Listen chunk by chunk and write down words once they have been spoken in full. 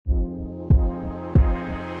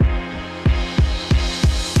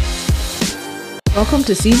Welcome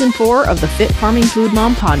to Season 4 of the Fit Farming Food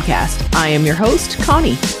Mom podcast. I am your host,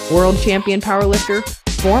 Connie, world champion powerlifter,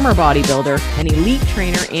 former bodybuilder, an elite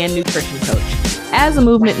trainer, and nutrition coach. As a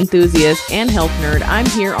movement enthusiast and health nerd, I'm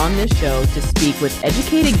here on this show to speak with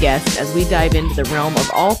educated guests as we dive into the realm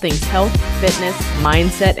of all things health, fitness,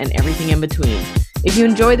 mindset, and everything in between. If you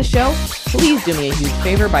enjoy the show, please do me a huge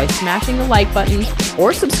favor by smashing the like button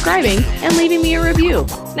or subscribing and leaving me a review.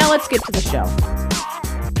 Now let's get to the show.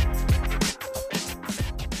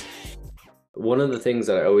 One of the things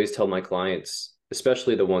that I always tell my clients,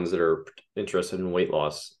 especially the ones that are interested in weight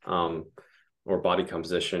loss or body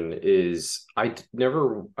composition, is I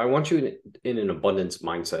want you in an abundance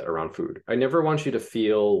mindset around food. I never want you to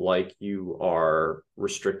feel like you are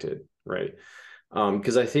restricted, right?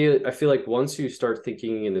 Because I feel like once you start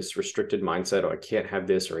thinking in this restricted mindset, oh, I can't have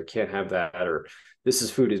this, or I can't have that, or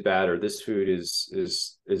food is bad, or this food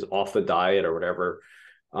is off the diet, or whatever,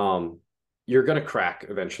 you're gonna crack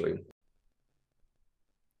eventually.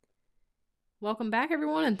 Welcome back,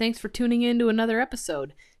 everyone, and thanks for tuning in to another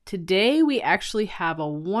episode. Today, we actually have a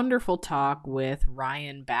wonderful talk with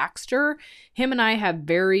Ryan Baxter. Him and I have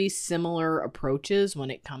very similar approaches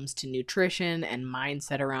when it comes to nutrition and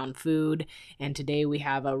mindset around food. And today, we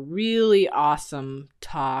have a really awesome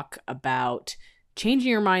talk about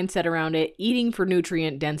changing your mindset around it, eating for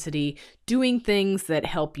nutrient density, doing things that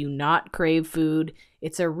help you not crave food.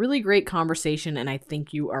 It's a really great conversation, and I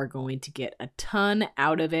think you are going to get a ton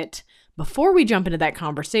out of it. Before we jump into that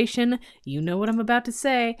conversation, you know what I'm about to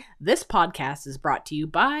say. This podcast is brought to you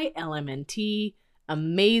by LMNT,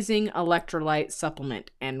 amazing electrolyte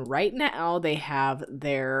supplement. And right now they have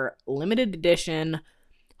their limited edition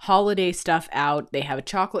holiday stuff out. They have a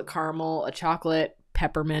chocolate caramel, a chocolate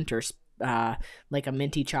peppermint, or like a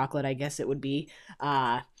minty chocolate, I guess it would be.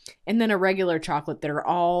 And then a regular chocolate that are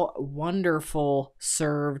all wonderful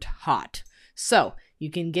served hot. So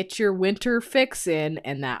you can get your winter fix in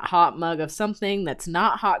and that hot mug of something that's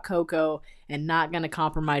not hot cocoa and not going to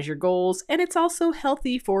compromise your goals. And it's also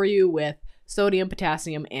healthy for you with sodium,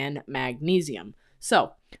 potassium, and magnesium.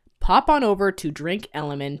 So pop on over to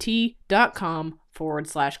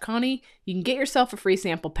drinklmnt.com/Connie. You can get yourself a free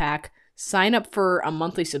sample pack. Sign up for a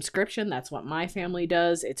monthly subscription. That's what my family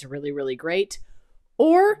does. It's really, really great.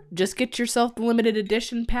 Or just get yourself the limited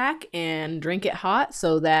edition pack and drink it hot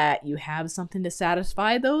so that you have something to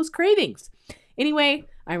satisfy those cravings. Anyway,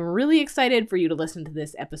 I'm really excited for you to listen to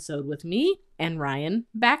this episode with me and Ryan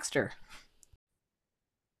Baxter.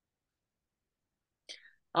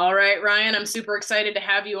 All right, Ryan, I'm super excited to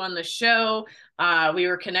have you on the show. We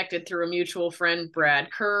were connected through a mutual friend, Brad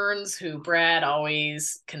Kearns, who Brad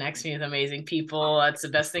always connects me with amazing people. That's the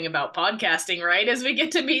best thing about podcasting, right? Is we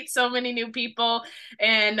get to meet so many new people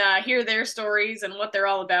and hear their stories and what they're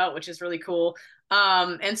all about, which is really cool.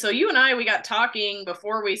 And so you and I, we got talking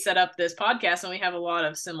before we set up this podcast, and we have a lot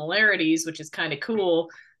of similarities, which is kind of cool.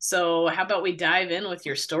 So how about we dive in with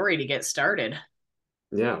your story to get started?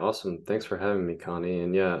 Yeah, awesome. Thanks for having me, Connie.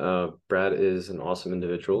 And yeah, Brad is an awesome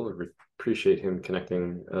individual. I appreciate him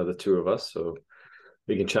connecting the two of us so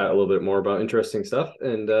we can chat a little bit more about interesting stuff.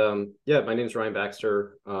 And yeah, my name is Ryan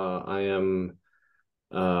Baxter. I am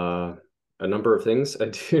a number of things.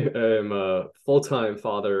 I am a full-time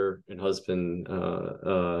father and husband,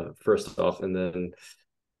 first off, and then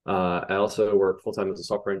I also work full-time as a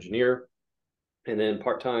software engineer, and then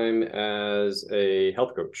part-time as a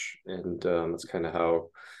health coach. And that's kind of how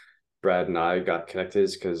Brad and I got connected,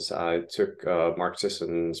 is because I took Mark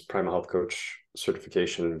Sisson's Primal Health Coach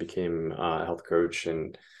certification, became a health coach.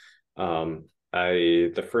 And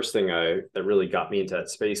the first thing that really got me into that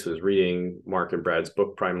space was reading Mark and Brad's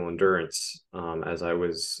book, Primal Endurance, as I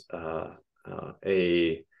was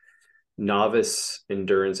a novice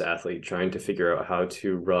endurance athlete trying to figure out how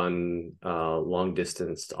to run long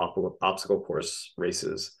distance obstacle course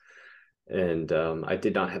races. And I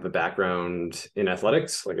did not have a background in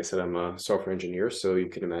athletics. Like I said, I'm a software engineer, so you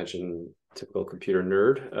can imagine typical computer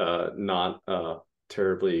nerd, not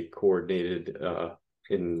terribly coordinated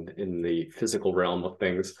in the physical realm of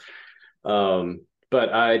things.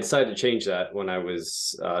 But I decided to change that when I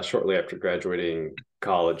was shortly after graduating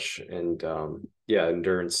college. And yeah,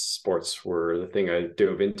 endurance sports were the thing I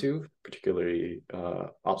dove into, particularly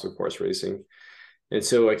obstacle course racing. And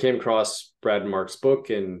so I came across Brad and Mark's book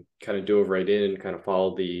and kind of dove right in and kind of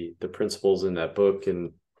followed the principles in that book,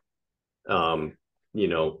 and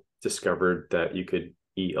discovered that you could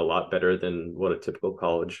eat a lot better than what a typical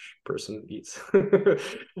college person eats. And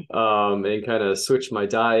kind of switched my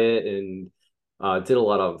diet and Did a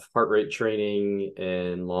lot of heart rate training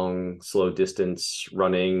and long, slow distance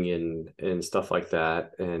running and stuff like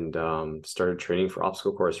that, and started training for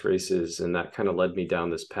obstacle course races. And that kind of led me down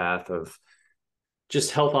this path of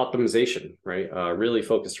just health optimization, right? Really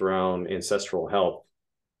focused around ancestral health.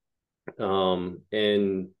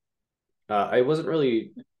 And I wasn't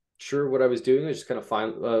really sure what I was doing. I was just kind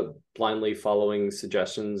of blindly following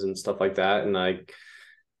suggestions and stuff like that. And I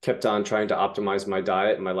kept on trying to optimize my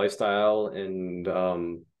diet and my lifestyle. And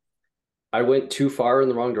I went too far in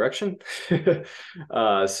the wrong direction.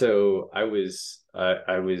 So I was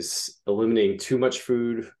eliminating too much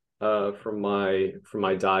food from my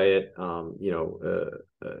diet. Not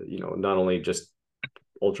only just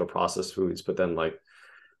ultra processed foods, but then like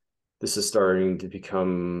this is starting to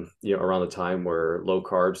become, around the time where low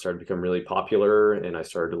carb started to become really popular, and I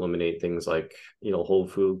started to eliminate things like, whole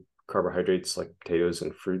food carbohydrates like potatoes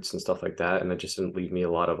and fruits and stuff like that. And that just didn't leave me a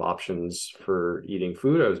lot of options for eating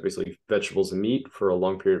food. I was basically vegetables and meat for a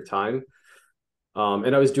long period of time.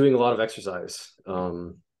 And I was doing a lot of exercise,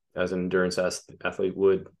 as an endurance athlete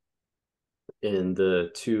would. And the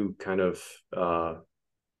two kind of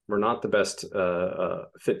were not the best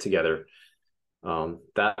fit together.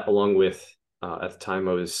 That along with at the time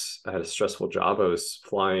I had a stressful job. I was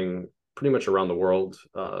flying pretty much around the world,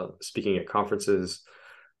 speaking at conferences.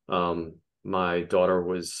 My daughter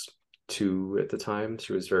was 2 at the time.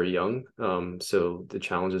 She was very young. So the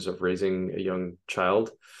challenges of raising a young child,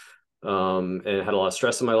 and had a lot of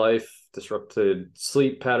stress in my life, disrupted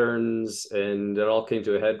sleep patterns, and it all came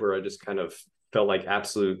to a head where I just kind of felt like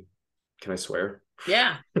absolute, can I swear?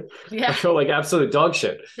 Yeah. I Yeah. felt like absolute dog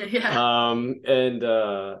shit. Yeah. And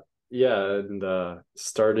yeah, and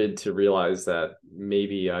started to realize that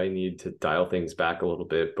maybe I need to dial things back a little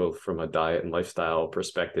bit, both from a diet and lifestyle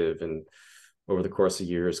perspective. And over the course of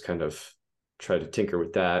years, kind of try to tinker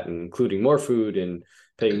with that, and including more food and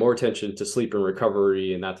paying more attention to sleep and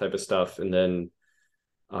recovery and that type of stuff. And then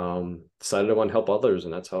decided I want to help others,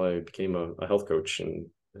 and that's how I became a health coach and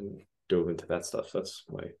dove into that stuff. So that's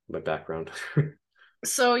my background.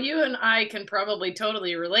 So you and I can probably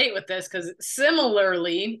totally relate with this because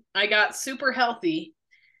similarly, I got super healthy.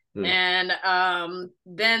 Mm, And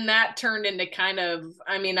then that turned into kind of,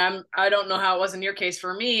 I mean, I don't know how it was in your case.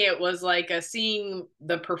 For me, it was like seeing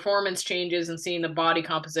the performance changes and seeing the body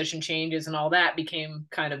composition changes and all that became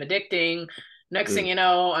kind of addicting. Next thing mm, you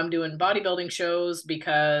know, I'm doing bodybuilding shows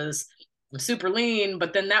because I'm super lean,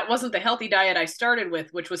 but then that wasn't the healthy diet I started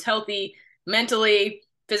with, which was healthy mentally,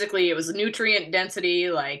 physically. It was nutrient density,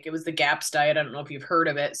 like it was the GAPS diet. I don't know if you've heard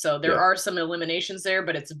of it. So there yeah. are some eliminations there,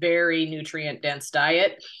 but it's very nutrient dense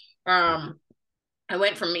diet. um I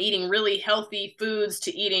went from eating really healthy foods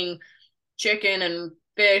to eating chicken and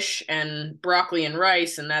fish and broccoli and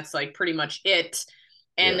rice, and that's like pretty much it.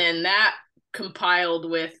 And Yeah. then that compiled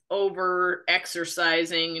with over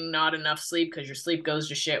exercising and not enough sleep because your sleep goes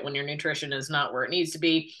to shit when your nutrition is not where it needs to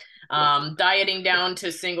be. Yep. Dieting down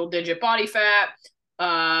to single digit body fat.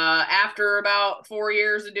 After about 4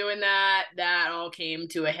 years of doing that, that all came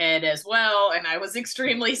to a head as well. And I was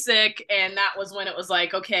extremely sick. And that was when it was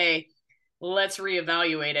like, okay, let's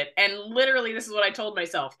reevaluate it. And literally, this is what I told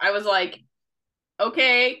myself. I was like,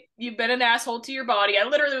 okay, you've been an asshole to your body. I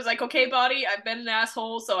literally was like, okay, body, I've been an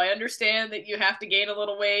asshole. So I understand that you have to gain a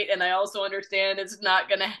little weight. And I also understand it's not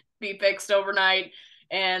going to be fixed overnight.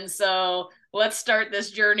 And so let's start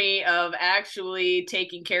this journey of actually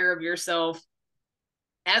taking care of yourself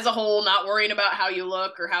as a whole, not worrying about how you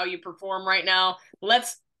look or how you perform right now.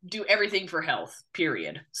 Let's do everything for health,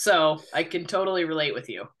 period. So I can totally relate with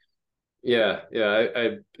you. Yeah.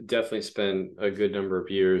 I definitely spent a good number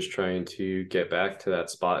of years trying to get back to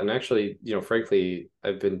that spot. And actually, frankly,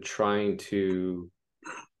 I've been trying to,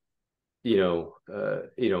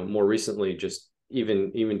 more recently, just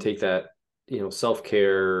even take that,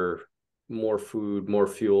 self-care, more food, more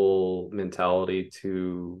fuel mentality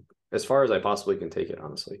to as far as I possibly can take it,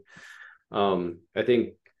 honestly. I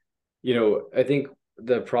think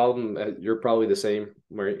the problem, you're probably the same,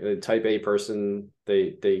 where a type A person,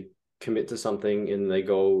 they commit to something and they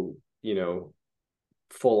go,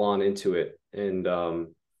 full on into it, and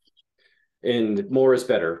more is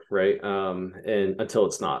better, right? And until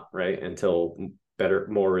it's not, right? Until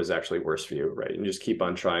more is actually worse for you, right? And just keep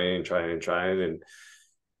on trying and trying and trying, and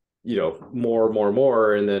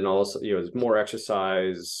more, and then also, more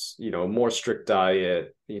exercise, more strict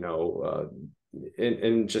diet,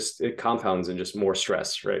 and just it compounds and just more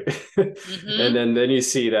stress, right? And Mm-hmm. then you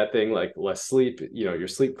see that thing like less sleep, your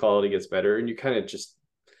sleep quality gets better, and you kind of just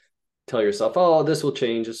tell yourself, oh, this will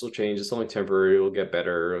change, it's only temporary, it'll get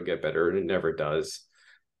better, and it never does.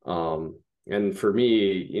 And for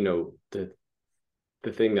me, the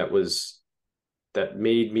the thing that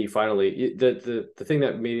made me finally the thing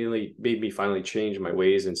that made me finally change my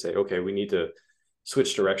ways and say, okay, we need to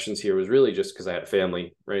switch directions here, was really just because I had a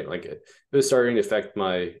family, right? Like it was starting to affect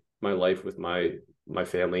my life with my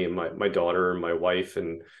family and my daughter and my wife,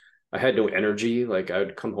 and I had no energy. Like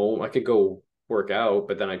I'd come home, I could go work out,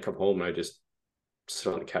 but then I'd come home and I just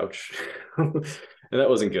sit on the couch. And that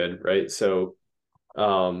wasn't good, right? So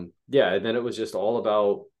yeah, and then it was just all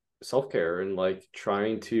about self-care and like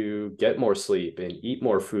trying to get more sleep and eat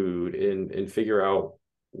more food and figure out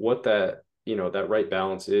what that, that right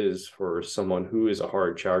balance is for someone who is a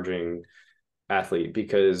hard charging athlete.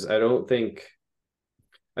 Because I think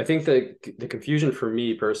that the confusion for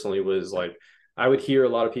me personally was like, I would hear a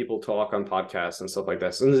lot of people talk on podcasts and stuff like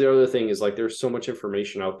that. And the other thing is like, there's so much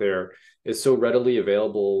information out there. It's so readily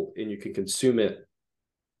available and you can consume it.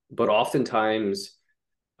 But oftentimes,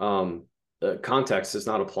 the context is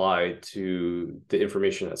not applied to the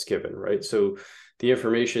information that's given, right? So the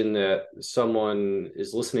information that someone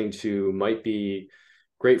is listening to might be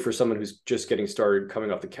great for someone who's just getting started, coming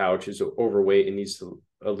off the couch, is overweight and needs to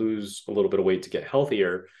lose a little bit of weight to get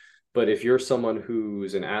healthier. But if you're someone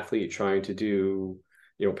who's an athlete trying to do,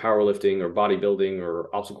 powerlifting or bodybuilding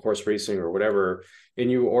or obstacle course racing or whatever, and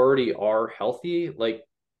you already are healthy, like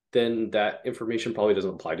then that information probably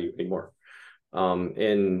doesn't apply to you anymore.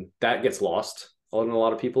 And that gets lost on a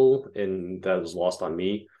lot of people, and that was lost on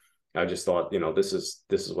me. I just thought, this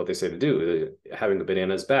is what they say to do. Having a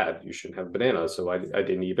banana is bad. You shouldn't have a banana. So I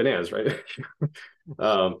didn't eat bananas, right?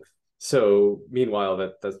 So meanwhile,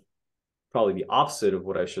 that's probably the opposite of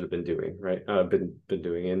what I should have been doing, right? Been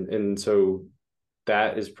doing, and so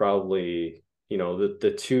that is probably,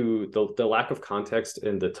 the lack of context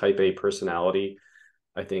and the type A personality,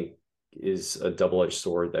 I think, is a double-edged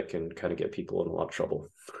sword that can kind of get people in a lot of trouble.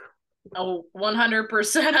 Oh,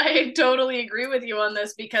 100%. I totally agree with you on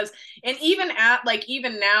this because, and even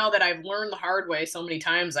now that I've learned the hard way so many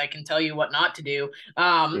times, I can tell you what not to do.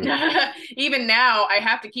 Mm. Even now, I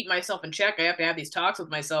have to keep myself in check. I have to have these talks with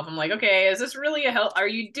myself. I'm like, okay, is this really a health? Are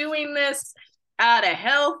you doing this out of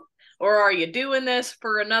health? Or are you doing this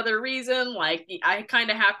for another reason? Like, I kind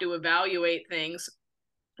of have to evaluate things.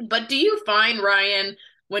 But do you find, Ryan,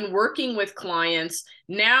 when working with clients,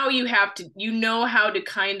 now you know how to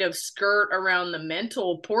kind of skirt around the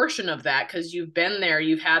mental portion of that because you've been there,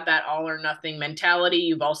 you've had that all or nothing mentality.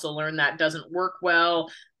 You've also learned that doesn't work well.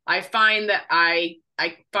 I find that I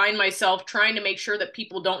find myself trying to make sure that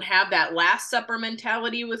people don't have that last supper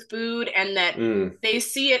mentality with food and that Mm. they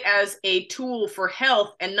see it as a tool for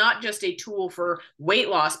health and not just a tool for weight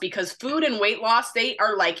loss because food and weight loss, they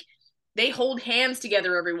hold hands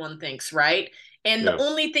together, everyone thinks, right? And the Yeah.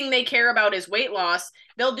 only thing they care about is weight loss.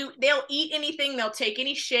 They'll eat anything, they'll take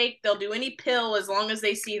any shake, they'll do any pill as long as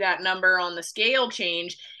they see that number on the scale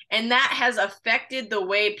change. And that has affected the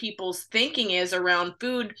way people's thinking is around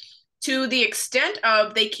food to the extent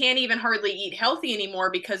of they can't even hardly eat healthy anymore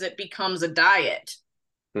because it becomes a diet.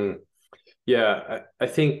 Mm. Yeah, I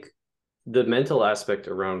think the mental aspect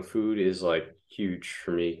around food is like huge for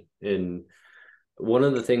me. And one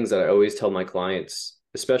of the things that I always tell my clients,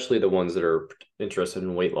 especially the ones that are interested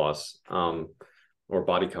in weight loss, or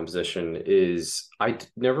body composition, is I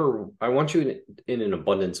want you in an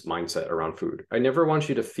abundance mindset around food. I never want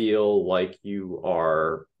you to feel like you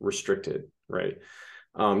are restricted, right?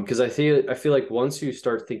 Because I feel like once you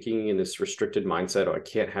start thinking in this restricted mindset, oh, I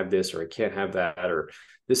can't have this or I can't have that, or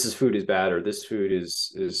this is food is bad, or this food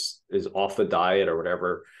is off the diet or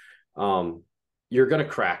whatever, you're gonna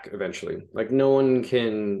crack eventually. Like no one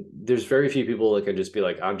can. There's very few people that can just be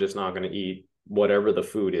like, I'm just not gonna eat whatever the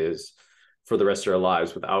food is for the rest of their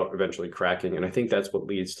lives without eventually cracking. And I think that's what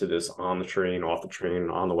leads to this on the train, off the train,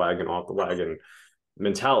 on the wagon, off the wagon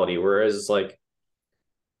mentality. Whereas like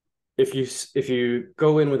if you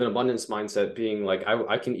go in with an abundance mindset being like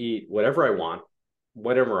I can eat whatever I want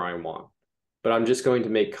whatever I want, but I'm just going to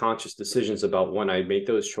make conscious decisions about when I make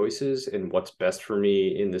those choices and what's best for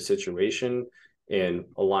me in the situation and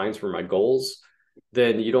aligns for my goals,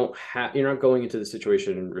 then you're not going into the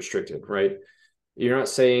situation restricted, right? You're not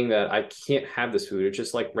saying that I can't have this food. It's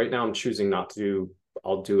just like right now I'm choosing not to.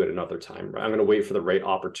 I'll do it another time. I'm going to wait for the right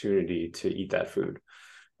opportunity to eat that food.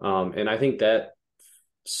 And I think that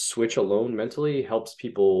switch alone mentally helps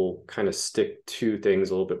people kind of stick to things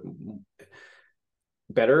a little bit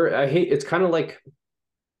better. It's kind of like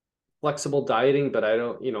flexible dieting, but I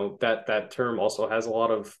don't, that term also has a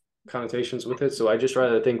lot of connotations with it. So I just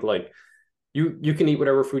rather think like you can eat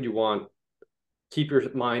whatever food you want, keep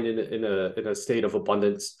your mind in a state of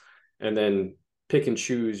abundance, and then pick and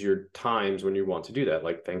choose your times when you want to do that,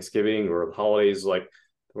 like Thanksgiving or holidays, like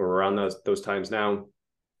we're around those times now.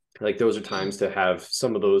 Like those are times to have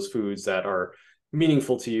some of those foods that are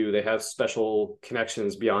meaningful to you. They have special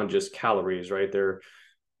connections beyond just calories, right? They're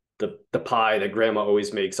the pie that grandma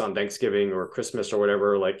always makes on Thanksgiving or Christmas or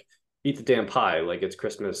whatever. Like, eat the damn pie. Like, it's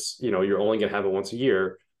Christmas. You're only gonna have it once a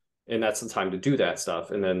year, and that's the time to do that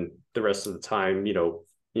stuff. And then the rest of the time,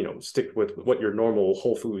 stick with what your normal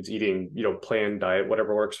whole foods eating, planned diet,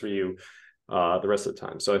 whatever works for you, the rest of the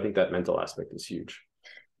time. So I think that mental aspect is huge.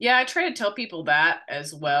 Yeah, I try to tell people that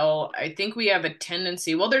as well. I think we have a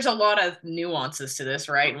tendency, well, there's a lot of nuances to this,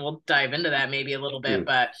 right? And we'll dive into that maybe a little bit, Mm,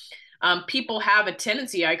 but people have a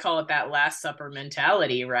tendency, I call it that Last Supper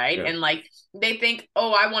mentality, right? yeah. And like they think,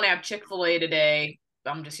 oh, I want to have Chick-fil-A today.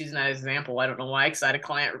 I'm just using that as an example. I don't know why, because I had a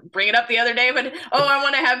client bring it up the other day, but oh, I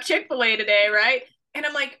want to have Chick-fil-A today, right? And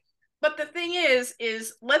I'm like, but the thing is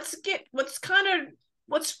let's kind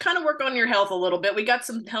of work on your health a little bit. We got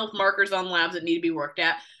some health markers on labs that need to be worked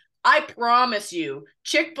at. I promise you,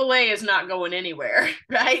 Chick-fil-A is not going anywhere,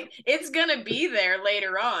 right? It's going to be there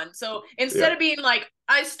later on. So instead Yeah. of being like,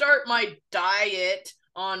 I start my diet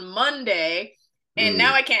on Monday and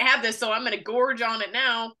now Mm, I can't have this, so I'm going to gorge on it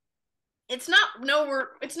now. It's not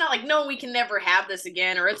like, no, we can never have this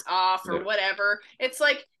again, or it's off or yeah. whatever. It's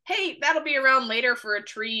like, hey, that'll be around later for a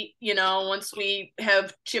treat, once we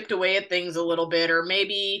have chipped away at things a little bit, or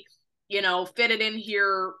maybe, fit it in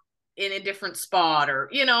here in a different spot, or,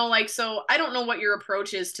 like, so I don't know what your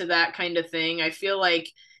approach is to that kind of thing. I feel like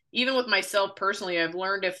even with myself personally, I've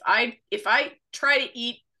learned if I try to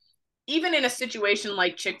eat even in a situation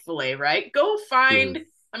like Chick-fil-A, right? Go Mm, find,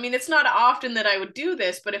 I mean, it's not often that I would do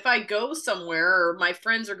this, but if I go somewhere or my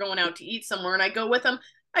friends are going out to eat somewhere and I go with them,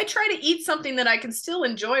 I try to eat something that I can still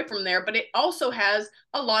enjoy from there, but it also has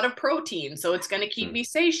a lot of protein. So it's going to keep mm. me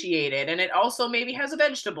satiated. And it also maybe has a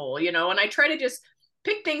vegetable, and I try to just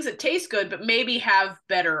pick things that taste good, but maybe have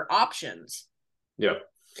better options. Yeah.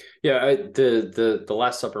 Yeah, the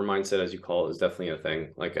Last Supper mindset, as you call it, is definitely a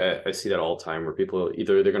thing. Like, I see that all the time, where people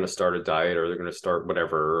either they're going to start a diet or they're going to start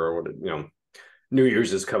whatever, or New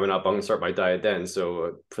Year's is coming up. I'm going to start my diet then.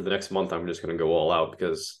 So for the next month, I'm just going to go all out,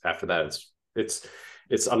 because after that, it's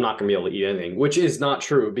I'm not going to be able to eat anything, which is not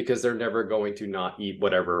true, because they're never going to not eat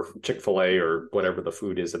whatever Chick-fil-A or whatever the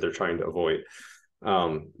food is that they're trying to avoid.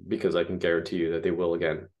 Because I can guarantee you that they will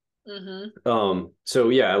again. Mm-hmm. So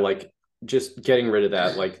yeah, like, just getting rid of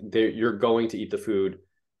that. Like, you're going to eat the food.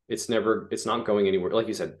 It's not going anywhere. Like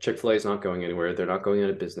you said, Chick-fil-A is not going anywhere. They're not going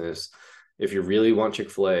out of business. If you really want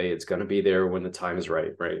Chick-fil-A, it's going to be there when the time is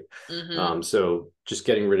right, right? Mm-hmm. So just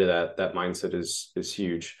getting rid of that mindset is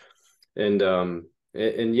huge.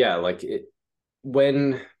 And yeah, like,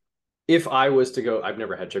 when if I was to go, I've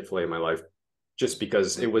never had Chick-fil-A in my life, just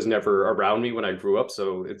because it was never around me when I grew up.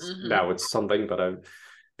 So Mm-hmm. now it's something,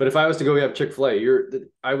 but if I was to go have Chick-fil-A,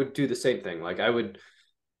 I would do the same thing. Like, I would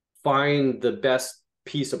find the best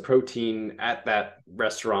piece of protein at that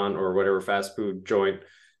restaurant or whatever fast food joint,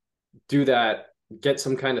 do that, get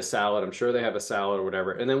some kind of salad. I'm sure they have a salad or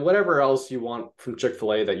whatever. And then whatever else you want from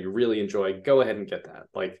Chick-fil-A that you really enjoy, go ahead and get that.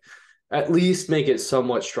 Like, at least make it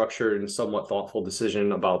somewhat structured and somewhat thoughtful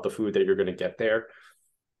decision about the food that you're going to get there,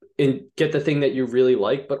 and get the thing that you really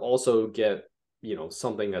like, but also get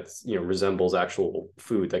something that's resembles actual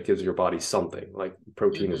food that gives your body something. Like,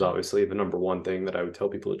 protein is Mm-hmm. obviously the number one thing that I would tell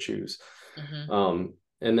people to choose. Mm-hmm.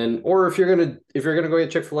 And then, or if you're gonna go get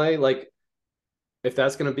Chick-fil-A, like, if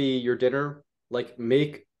that's gonna be your dinner, like,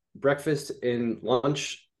 make breakfast and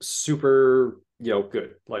lunch super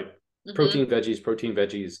good. Like, Mm-hmm. protein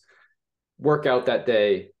veggies, work out that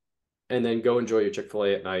day, and then go enjoy your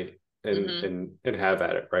Chick-fil-A at night, and Mm-hmm. have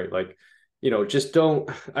at it, right? Like, just don't.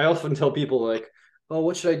 I often tell people, like, oh,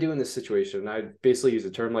 what should I do in this situation? I basically use the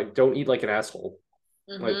term, like, don't eat like an asshole.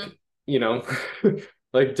 Mm-hmm. Like, you know,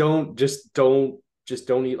 like, don't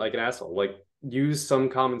eat like an asshole. Like, use some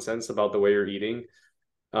common sense about the way you're eating.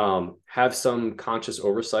 Have some conscious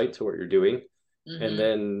oversight to what you're doing, and Mm-hmm.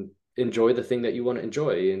 then enjoy the thing that you want to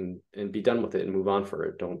enjoy, and be done with it and move on for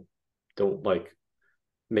it. Don't like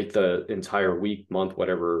make the entire week, month,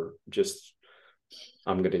 whatever, just,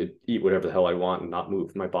 I'm gonna eat whatever the hell I want and not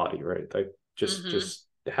move my body, right? Like, just Mm-hmm. just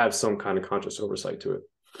have some kind of conscious oversight to it.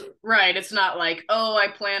 Right. It's not like, oh, I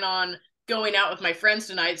plan on going out with my friends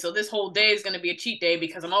tonight, so this whole day is going to be a cheat day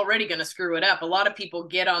because I'm already going to screw it up. A lot of people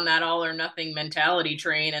get on that all or nothing mentality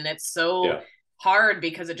train, and it's so Yeah. hard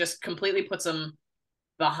because it just completely puts them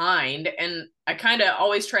behind. And I kind of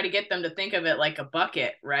always try to get them to think of it like a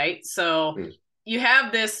bucket, right? So Mm. you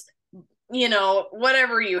have this,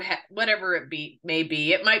 whatever it may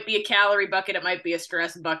be. It might be a calorie bucket, it might be a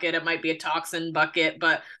stress bucket, it might be a toxin bucket,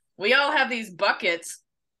 but we all have these buckets,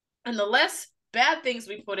 and the less bad things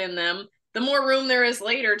we put in them, the more room there is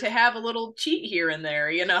later to have a little cheat here and there,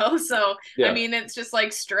 you know? So, I Yeah. mean, it's just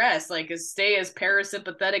like stress, like stay as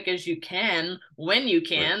parasympathetic as you can when you Right.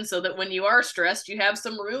 can, so that when you are stressed, you have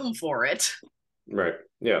some room for it. Right.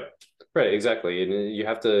 Yeah. Right. Exactly. And you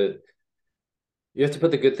have to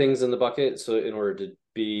put the good things in the bucket so in order to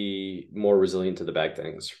be more resilient to the bad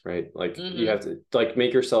things, right? Like you Mm-hmm. have to like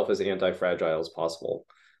make yourself as anti-fragile as possible.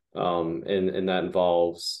 And that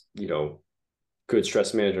involves, good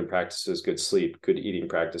stress management practices, good sleep, good eating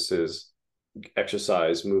practices,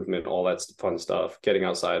 exercise, movement, all that fun stuff, getting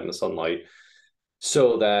outside in the sunlight,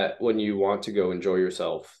 so that when you want to go enjoy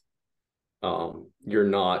yourself, you're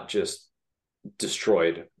not just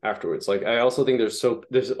destroyed afterwards. Like I also think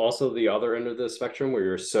there's also the other end of the spectrum where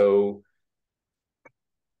you're so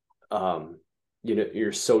um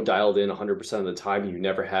you're so dialed in 100% of the time, you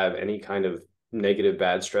never have any kind of negative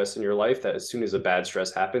bad stress in your life, that as soon as a bad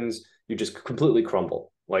stress happens, you just completely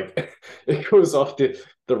crumble. Like it goes off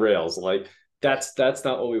the rails. Like that's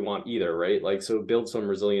not what we want either, right? Like so build some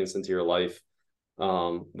resilience into your life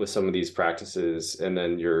with some of these practices, and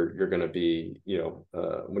then you're going to be,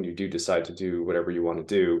 when you do decide to do whatever you want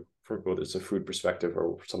to do, from whether it's a food perspective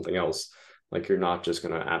or something else, like you're not just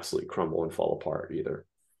going to absolutely crumble and fall apart either.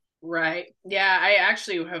 Right. Yeah, I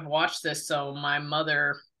actually have watched this. So my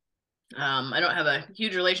mother, I don't have a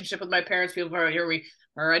huge relationship with my parents. People probably hear me,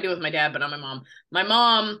 or I do with my dad, but not my mom. My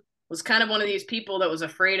mom was kind of one of these people that was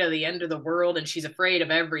afraid of the end of the world, and she's afraid of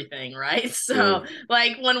everything, right? So, Mm.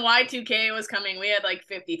 like when Y2K was coming, we had like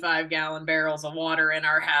 55-gallon barrels of water in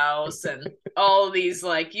our house, and all of these,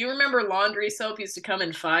 like, you remember laundry soap used to come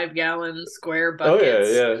in 5-gallon square Oh yeah,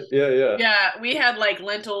 buckets? yeah, yeah, yeah. Yeah, we had like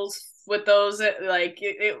lentils with those.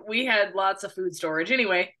 We had lots of food storage.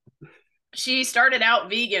 Anyway, she started out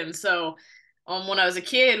vegan, so when I was a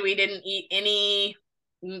kid, we didn't eat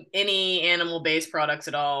any animal based products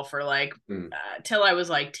at all for like Mm. till I was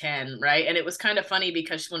like 10, right? And it was kind of funny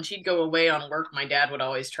because when she'd go away on work, my dad would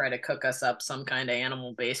always try to cook us up some kind of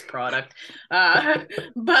animal based product. uh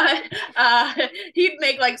but uh he'd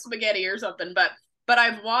make like spaghetti or something. But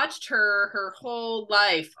I've watched her whole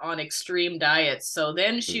life on extreme diets. So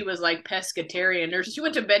then she Mm. was like pescatarian, or she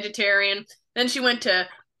went to vegetarian, then she went to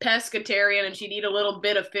pescatarian, and she'd eat a little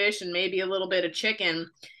bit of fish and maybe a little bit of chicken.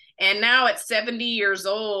 And now at 70 years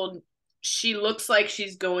old, she looks like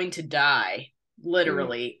she's going to die, Mm.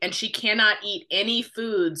 literally. And she cannot eat any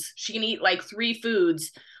foods. She can eat like 3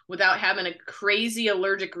 foods without having a crazy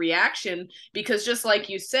allergic reaction, because just like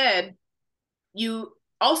you said, you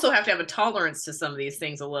also have to have a tolerance to some of these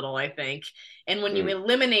things a little, I think. And when you Mm.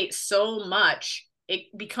 eliminate so much,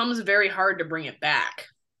 it becomes very hard to bring it back.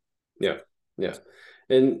 Yeah, yeah.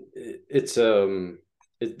 And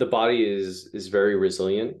the body is very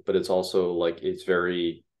resilient, but it's also like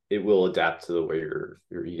it will adapt to the way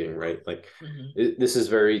you're eating, right? Like Mm-hmm. this is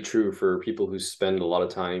very true for people who spend a lot of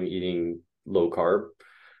time eating low carb.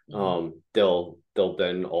 Mm-hmm. They'll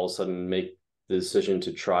then all of a sudden make the decision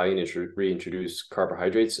to try and reintroduce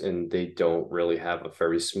carbohydrates, and they don't really have a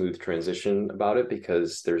very smooth transition about it,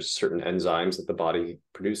 because there's certain enzymes that the body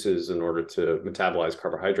produces in order to metabolize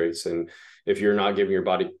carbohydrates. And if you're not giving your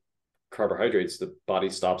body carbohydrates, the body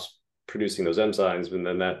stops producing those enzymes, and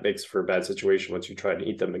then that makes for a bad situation once you try to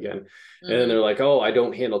eat them again. And then Mm-hmm. they're like, oh, I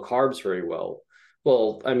don't handle carbs very well.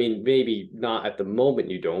 Well, I mean, maybe not at the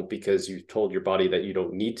moment you don't, because you've told your body that you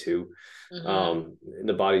don't need to. Mm-hmm. And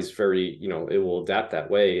the body's very, it will adapt that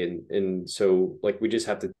way. And so like we just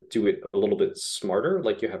have to do it a little bit smarter.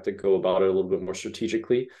 Like you have to go about it a little bit more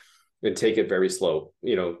strategically and take it very slow,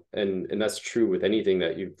 and that's true with anything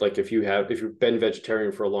that you like. If you've been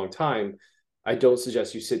vegetarian for a long time, I don't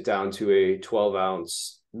suggest you sit down to a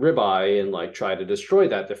 12-ounce ribeye and like try to destroy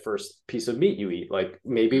that the first piece of meat you eat. Like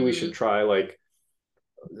maybe we should Mm-hmm. try like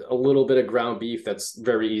a little bit of ground beef that's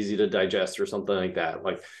very easy to digest or something like that.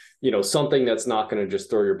 Like, something that's not going to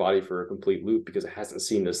just throw your body for a complete loop because it hasn't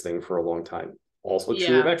seen this thing for a long time. Also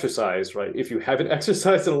true of Yeah. exercise, right? If you haven't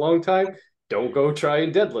exercised in a long time, don't go try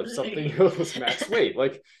and deadlift something with max weight.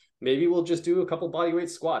 Like maybe we'll just do a couple body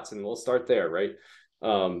weight squats and we'll start there, right?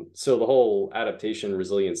 So the whole adaptation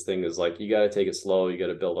resilience thing is like you got to take it slow. You got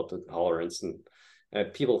to build up the tolerance, and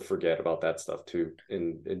people forget about that stuff too,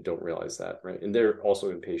 and don't realize that, right? And they're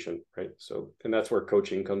also impatient, right? So, and that's where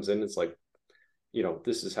coaching comes in. It's like,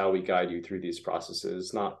 this is how we guide you through these processes.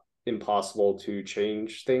 It's not impossible to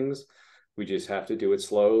change things. We just have to do it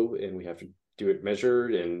slow, and we have to do it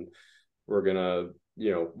measured, and we're gonna,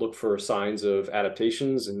 look for signs of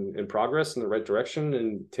adaptations and progress in the right direction,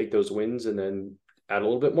 and take those wins, and then add a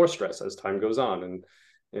little bit more stress as time goes on,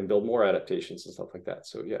 and build more adaptations and stuff like that.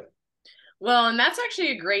 So yeah. Well, and that's actually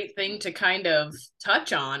a great thing to kind of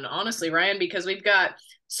touch on, honestly, Ryan, because we've got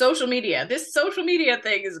social media. This social media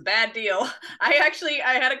thing is a bad deal. I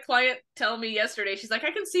had a client tell me yesterday, she's like,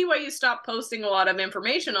 I can see why you stopped posting a lot of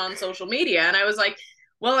information on social media. And I was like,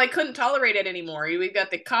 well, I couldn't tolerate it anymore. We've got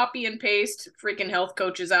the copy and paste freaking health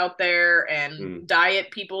coaches out there and Mm, diet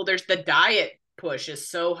people. There's the diet push is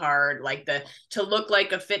so hard, like the to look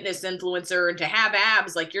like a fitness influencer and to have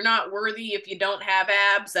abs, like you're not worthy if you don't have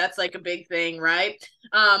abs. That's like a big thing, right?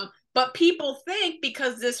 But people think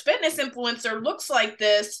because this fitness influencer looks like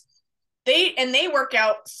this, they work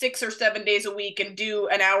out 6 or 7 days a week and do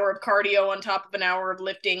an hour of cardio on top of an hour of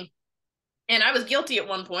lifting. And I was guilty at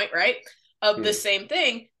one point, right, of the mm, same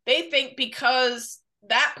thing. They think because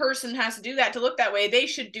that person has to do that to look that way, they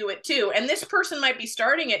should do it too. And this person might be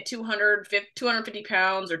starting at 250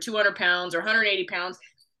 pounds or 200 pounds or 180 pounds.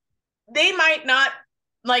 They might not,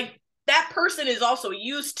 like, that person is also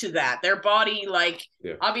used to that. Their body, like,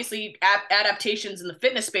 yeah, obviously adaptations in the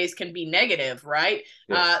fitness space can be negative, right?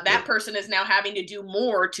 yeah, yeah, That person is now having to do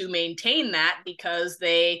more to maintain that because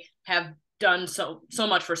they have done so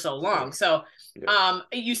much for so yeah, long. So yeah.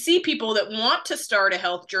 you see people that want to start a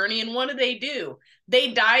health journey, and what do?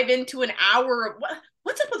 They dive into an hour of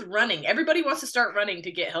what's up with running? Everybody wants to start running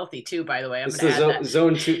to get healthy too, by the way. I'm It's going to the add that.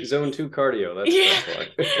 zone two cardio. Yeah.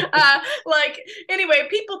 That's why. Like, anyway,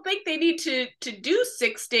 people think they need to do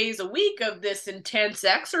 6 days a week of this intense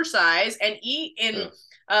exercise and eat in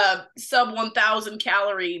Yeah. sub 1,000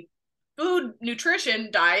 calorie food nutrition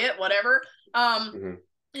diet, whatever, Hmm.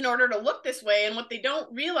 in order to look this way. And what they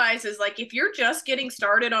don't realize is, like, if you're just getting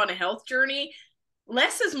started on a health journey,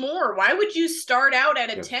 less is more. Why would you start out at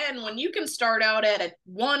a Yeah. 10 when you can start out at a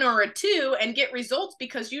 1 or a 2 and get results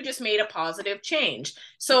because you just made a positive change?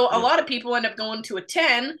 So a Yeah. lot of people end up going to a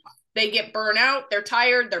 10. They get burnt out, they're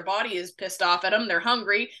tired, their body is pissed off at them, they're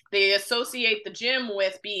hungry. They associate the gym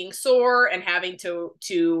with being sore and having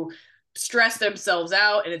to stress themselves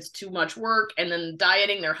out, and it's too much work. And then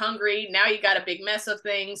dieting, they're hungry. Now you got a big mess of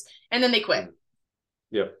things, and then they quit. Mm.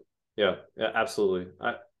 Yeah. Yeah. Yeah. Absolutely.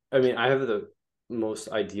 I mean, I have the most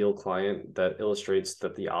ideal client that illustrates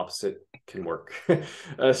that the opposite can work.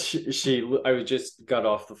 I just got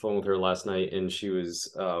off the phone with her last night, and she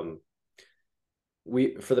was,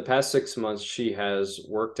 we, for the past 6 months, she has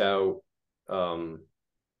worked out, um,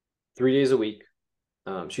 3 days a week.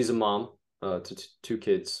 She's a mom, to two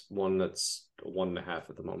kids, one that's 1.5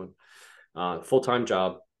 at the moment, full-time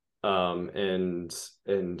job. And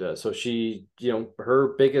so she,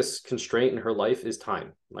 her biggest constraint in her life is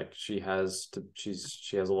time. Like she has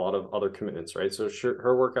a lot of other commitments, right? So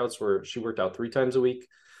her workouts were, she worked out 3 times a week.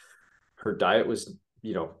 Her diet was,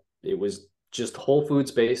 it was just whole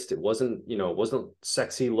foods based. It wasn't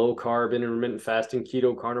sexy low carb intermittent fasting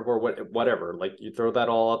keto carnivore whatever. Like, you throw that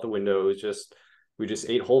all out the window. It was just, we just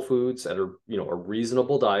ate whole foods at a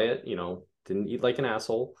reasonable diet. Didn't eat like an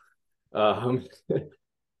asshole. um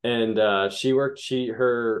and she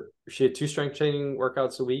had 2 strength training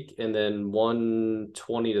workouts a week, and then one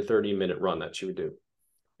 20 to 30 minute run that she would do.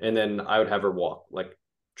 And then I would have her walk, like,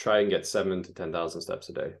 try and get 7 to 10,000 steps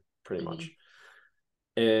a day, pretty Mm-hmm. much.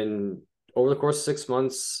 And over the course of 6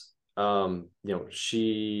 months, her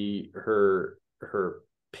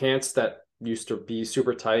pants that used to be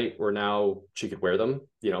super tight were now, she could wear them,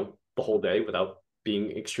 the whole day without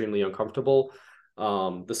being extremely uncomfortable.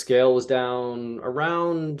 The scale was down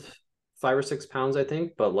around 5 or 6 pounds, I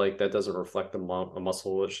think, but like that doesn't reflect the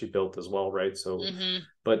muscle that she built as well, right? So, Mm-hmm.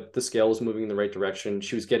 but the scale was moving in the right direction.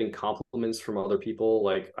 She was getting compliments from other people,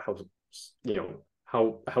 like how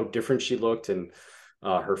different she looked, and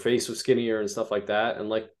her face was skinnier and stuff like that. And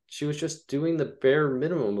like she was just doing the bare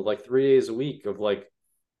minimum of like 3 days a week of like,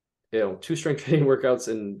 2 strength training workouts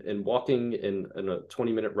and walking in a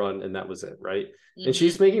 20-minute run, and that was it, right? And Mm-hmm.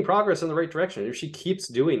 she's making progress in the right direction. If she keeps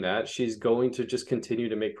doing that, she's going to just continue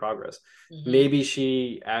to make progress. Mm-hmm. Maybe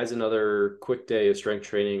she adds another quick day of strength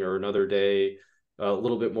training, or another day, a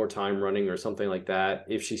little bit more time running or something like that,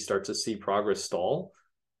 if she starts to see progress stall.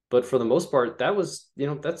 But for the most part,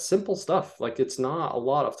 that's simple stuff. Like, it's not a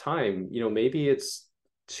lot of time. Maybe it's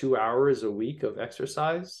 2 hours a week of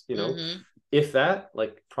exercise, Mm-hmm. if that,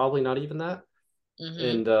 like, probably not even that.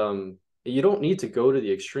 Mm-hmm. And you don't need to go to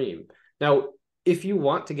the extreme. Now, if you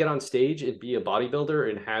want to get on stage and be a bodybuilder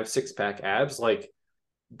and have six-pack abs, like,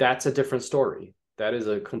 that's a different story. That is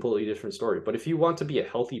a completely different story. But if you want to be a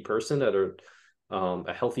healthy person at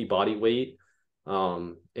a healthy body weight,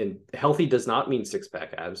 and healthy does not mean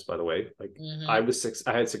six-pack abs, by the way. Like, Mm-hmm. I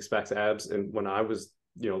had six-pack abs, and when I was,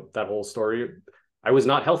 that whole story, I was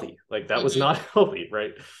not healthy. Like, that was Mm-hmm. not healthy,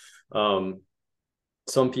 right? um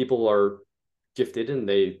some people are gifted, and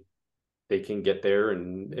they can get there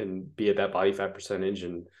and be at that body fat percentage,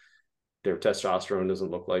 and their testosterone doesn't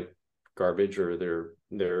look like garbage, or their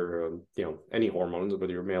any hormones,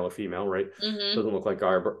 whether you're male or female, right? Mm-hmm. Doesn't look like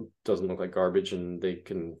garbage, and they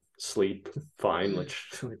can sleep fine, Mm-hmm. which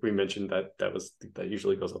like we mentioned, that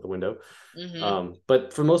usually goes out the window. Mm-hmm.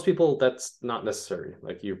 But for most people, that's not necessary.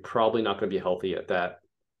 Like, you're probably not going to be healthy at that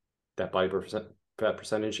body fat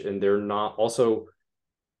percentage, and they're not also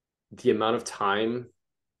the amount of time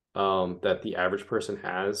that the average person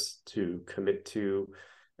has to commit to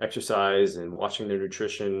exercise and watching their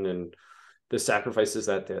nutrition, and the sacrifices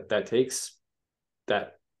that takes,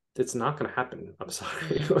 that it's not going to happen. I'm sorry.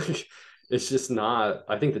 Mm-hmm. Like, it's just not.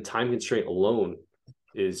 I think the time constraint alone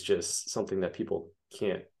is just something that people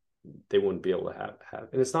can't, they wouldn't be able to have,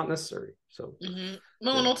 and it's not necessary. So Mm-hmm.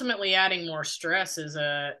 Well, and yeah. ultimately adding more stress is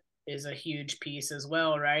a huge piece as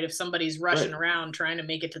well, right? If somebody's rushing Right. around trying to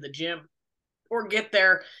make it to the gym or get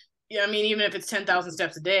there, yeah, I mean, even if it's 10,000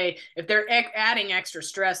 steps a day, if they're adding extra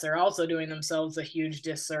stress, they're also doing themselves a huge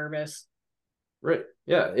disservice. Right.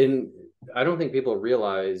 Yeah. And I don't think people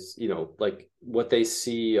realize, like, what they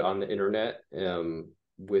see on the internet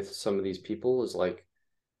with some of these people is like,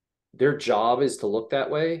 their job is to look that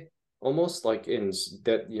way, almost like, in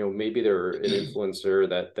that, maybe they're an influencer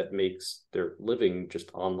that makes their living just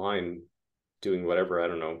online doing whatever. I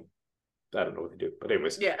don't know what they do, but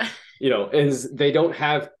anyways, Yeah. and they don't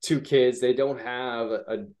have two kids, they don't have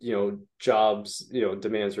jobs,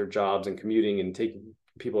 demands for jobs and commuting and taking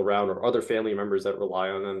people around, or other family members that rely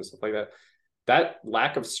on them and stuff like that. That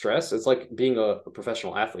lack of stress, it's like being a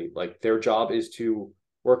professional athlete. Like, their job is to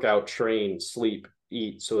work out, train, sleep,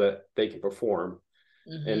 eat, so that they can perform,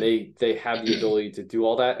 and Mm-hmm. they have the ability to do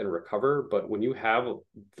all that and recover. But when you have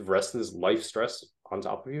the rest of this life stress on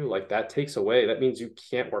top of you, like, that takes away. That means you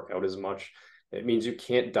can't work out as much. It means you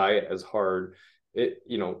can't diet as hard.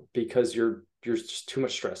 Because you're just too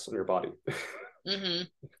much stress on your body. Mm-hmm.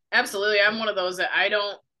 Absolutely. I'm one of those that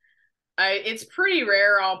it's pretty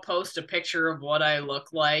rare I'll post a picture of what I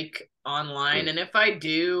look like online. Mm. And if I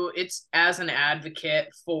do, it's as an advocate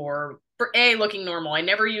for A, looking normal. I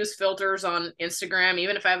never use filters on Instagram,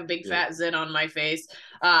 even if I have a big Yeah. fat zit on my face.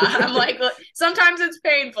 I'm like, look, sometimes it's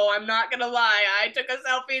painful. I'm not gonna lie. I took a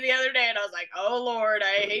selfie the other day and I was like, oh Lord,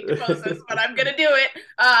 I hate to post this, but I'm gonna do it.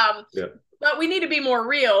 Yeah. But we need to be more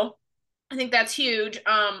real. I think that's huge.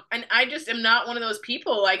 And I just am not one of those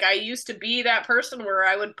people. Like, I used to be that person where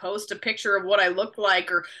I would post a picture of what I looked like,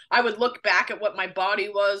 or I would look back at what my body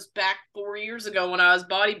was back 4 years ago when I was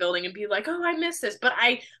bodybuilding and be like, oh, I miss this. But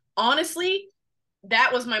I honestly,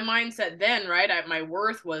 that was my mindset then, right? My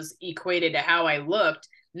worth was equated to how I looked.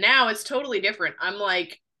 Now it's totally different. I'm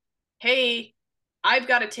like, hey, I've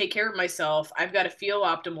got to take care of myself. I've got to feel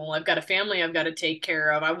optimal. I've got a family I've got to take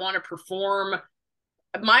care of. I want to perform.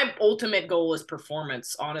 My ultimate goal is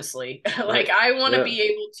performance, honestly. Like, Right. I want to Yeah. be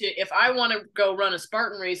able to, if I want to go run a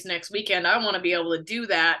Spartan race next weekend, I want to be able to do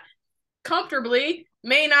that comfortably.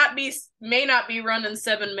 May not be running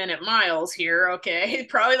 7-minute miles here, okay?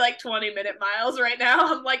 Probably like 20-minute miles right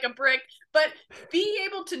now. I'm like a brick. But be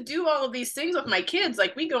able to do all of these things with my kids.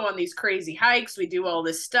 Like, we go on these crazy hikes, we do all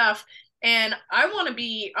this stuff. And I want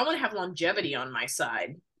to have longevity on my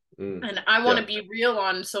side. Mm. And I want to Yeah. be real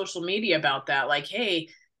on social media about that. Like, hey,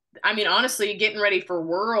 I mean, honestly, getting ready for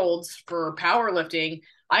worlds for powerlifting,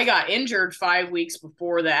 I got injured 5 weeks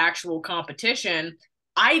before the actual competition.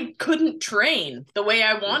 I couldn't train the way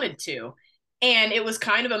I Mm. wanted to. And it was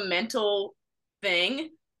kind of a mental thing.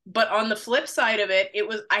 But on the flip side of it,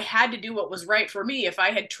 I had to do what was right for me. If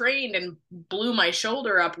I had trained and blew my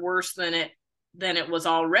shoulder up worse than it was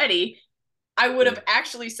already, I would Mm. have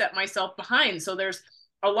actually set myself behind. So there's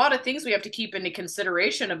a lot of things we have to keep into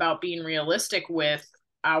consideration about being realistic with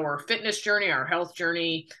our fitness journey, our health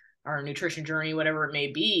journey, our nutrition journey, whatever it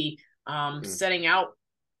may be, Mm. setting out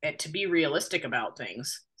to be realistic about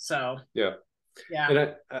things. So, Yeah.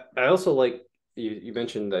 yeah. And I also like, you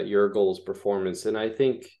mentioned that your goal is performance, and I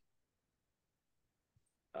think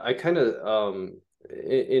I kind of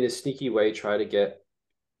in a sneaky way try to get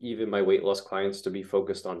even my weight loss clients to be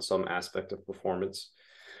focused on some aspect of performance,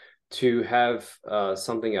 to have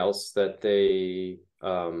something else that they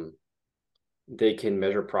can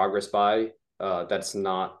measure progress by, that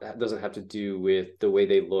doesn't have to do with the way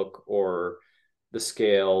they look, or the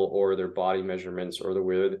scale, or their body measurements, or the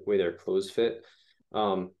way their clothes fit.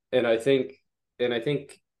 And I think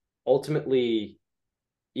ultimately,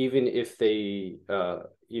 even if they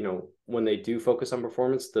when they do focus on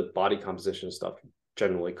performance, the body composition stuff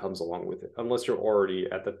generally comes along with it, unless you're already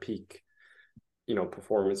at the peak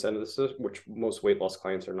performance end of this, which most weight loss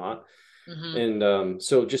clients are not. Mm-hmm. And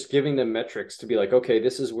so just giving them metrics to be like, okay,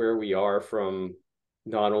 this is where we are from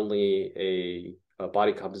not only a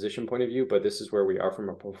body composition point of view, but this is where we are from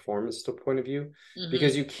a performance point of view, Mm-hmm.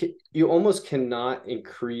 because you almost cannot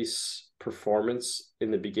increase performance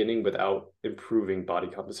in the beginning without improving body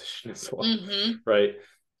composition as well, Mm-hmm. right?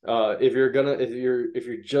 If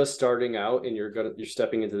you're just starting out and you're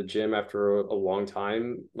stepping into the gym after a long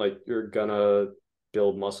time, like you're gonna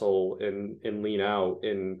build muscle and lean out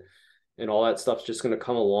and all that stuff's just going to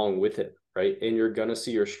come along with it, right? And you're going to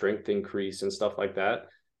see your strength increase and stuff like that.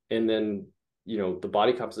 And then, the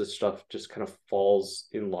body composition stuff just kind of falls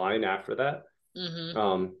in line after that.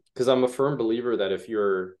 Mm-hmm. Because I'm a firm believer that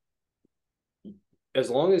as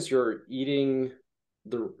long as you're eating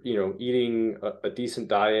eating a decent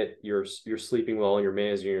diet, you're sleeping well and you're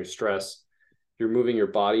managing your stress, you're moving your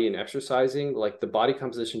body and exercising, like the body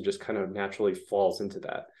composition just kind of naturally falls into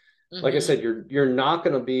that. Like I Mm-hmm. said, you're not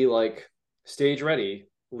gonna be like stage ready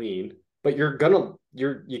lean, but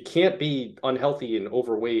you can't be unhealthy and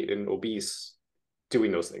overweight and obese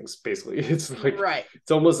doing those things. Basically, it's like Right.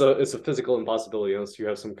 it's a physical impossibility unless you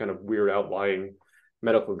have some kind of weird outlying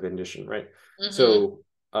medical condition, right? Mm-hmm. So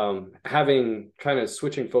having kind of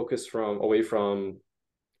switching focus from away from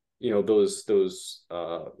those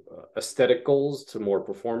aesthetic goals to more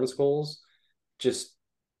performance goals just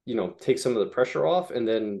take some of the pressure off, and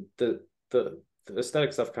then the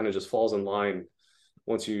aesthetic stuff kind of just falls in line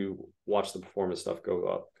once you watch the performance stuff go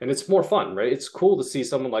up, and it's more fun, right? It's cool to see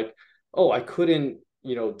someone like, oh, I couldn't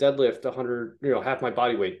deadlift 100, half my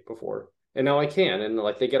body weight before, and now I can, and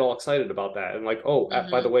like they get all excited about that, and like, oh,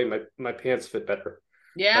 by the Mm-hmm. way, my pants fit better,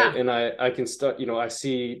 right? Yeah. And I can start, I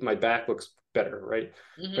see my back looks better, right?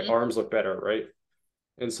 My Mm-hmm. arms look better, right?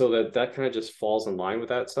 And so that kind of just falls in line with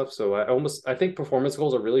that stuff. So I think performance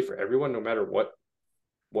goals are really for everyone, no matter what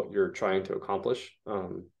you're trying to accomplish.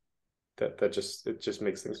 It just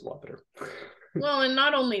makes things a lot better. Well, and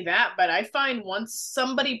not only that, but I find once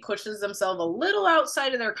somebody pushes themselves a little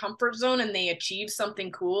outside of their comfort zone and they achieve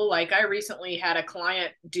something cool, like I recently had a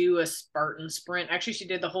client do a Spartan sprint. Actually, she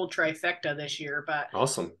did the whole trifecta this year, but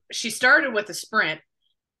Awesome. she started with a sprint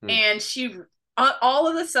Hmm. and she all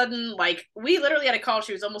of a sudden, like, we literally had a call,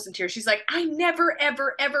 she was almost in tears. She's like, I never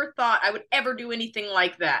ever ever thought I would ever do anything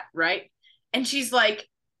like that, right? And she's like,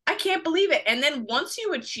 I can't believe it. And then once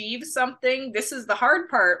you achieve something, this is the hard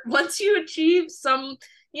part. Once you achieve some,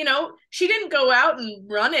 she didn't go out and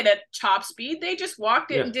run it at top speed. They just walked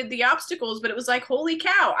it Yeah. and did the obstacles, but it was like, holy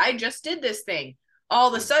cow, I just did this thing. All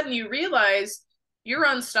of a Hmm. sudden you realize you're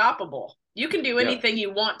unstoppable. You can do Yeah. anything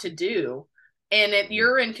you want to do, and Hmm.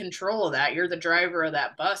 you're in control of that. You're the driver of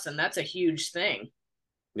that bus, and that's a huge thing.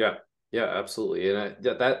 Yeah. Yeah. Absolutely. And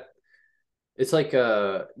that it's like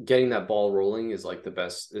getting that ball rolling is like the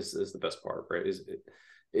best part, right?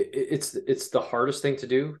 It's the hardest thing to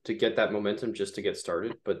do, to get that momentum just to get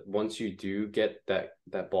started, but once you do get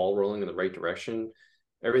that ball rolling in the right direction,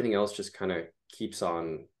 everything else just kind of keeps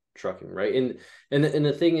on trucking, right? And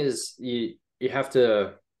the thing is, you have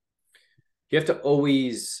to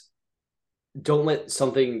always don't let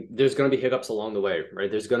something there's going to be hiccups along the way,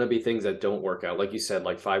 right? There's going to be things that don't work out, like you said,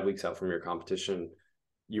 like 5 weeks out from your competition,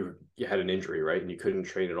 you had an injury, right? And you couldn't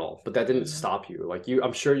train at all, but that didn't Mm-hmm. stop you. Like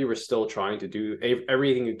I'm sure you were still trying to do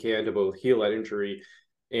everything you can to both heal that injury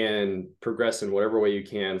and progress in whatever way you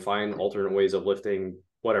can, find alternate ways of lifting,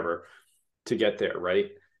 whatever, to get there, right?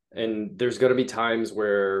 And there's going to be times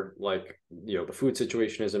where, like, the food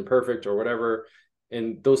situation isn't perfect or whatever,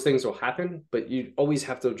 and those things will happen, but you always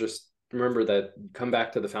have to just remember that, come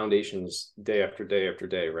back to the foundations day after day after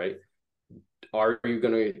day, right? Are you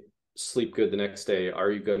going to sleep good the next day?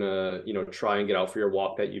 Are you going to, try and get out for your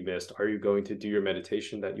walk that you missed? Are you going to do your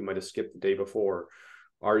meditation that you might have skipped the day before?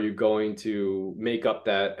 Are you going to make up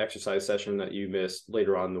that exercise session that you missed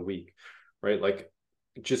later on in the week, right? Like,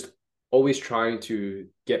 just always trying to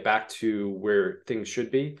get back to where things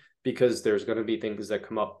should be, because there's going to be things that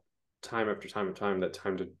come up time after time after time that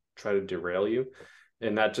time to try to derail you.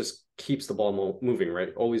 And that just keeps the ball moving, right?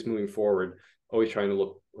 Always moving forward, always trying to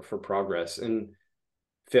look for progress. And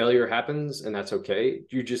failure happens, and that's okay.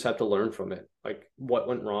 You just have to learn from it. Like, what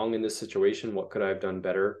went wrong in this situation? What could I have done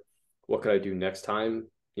better? What could I do next time?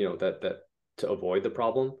 That to avoid the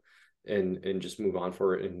problem, and just move on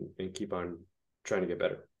for it, and keep on trying to get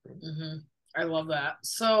better. Mm-hmm. I love that.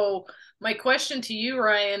 So, my question to you,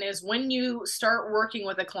 Ryan, is when you start working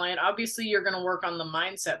with a client, obviously you're going to work on the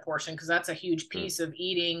mindset portion because that's a huge Mm, piece of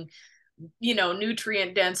eating,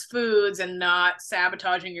 nutrient dense foods and not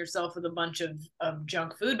sabotaging yourself with a bunch of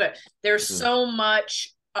junk food. But there's mm, so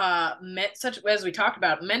much such as we talked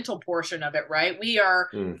about, mental portion of it, right? We are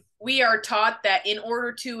mm. we are taught that in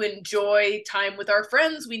order to enjoy time with our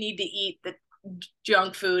friends, we need to eat the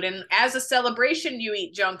junk food, and as a celebration you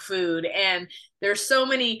eat junk food, and there's so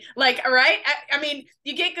many, like, right, I mean,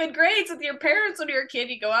 you get good grades with your parents when you're a kid,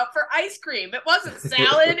 you go out for ice cream, it wasn't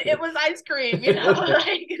salad, it was ice cream, Yeah.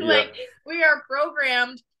 like we are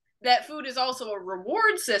programmed that food is also a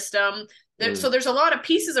reward system. So Mm. there's a lot of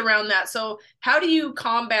pieces around that. So how do you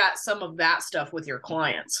combat some of that stuff with your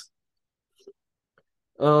clients?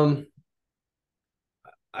 Um,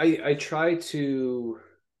 I try to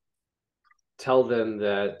tell them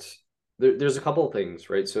that there's a couple of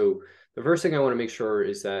things, right? So the first thing I want to make sure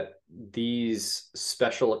is that these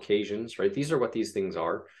special occasions, right? These are what these things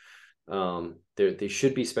are. They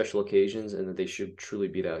should be special occasions, and that they should truly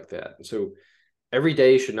be like that. So every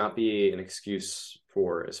day should not be an excuse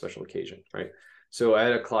for a special occasion, right? So I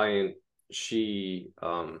had a client, she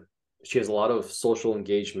has a lot of social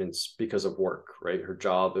engagements because of work, right? Her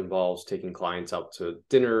job involves taking clients out to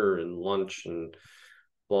dinner and lunch and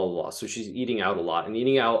blah blah blah. So she's eating out a lot, and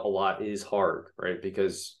eating out a lot is hard, right?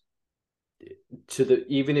 Because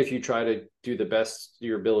even if you try to do the best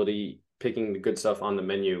your ability picking the good stuff on the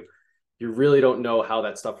menu, you really don't know how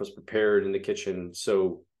that stuff was prepared in the kitchen.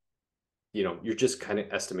 So you're just kind of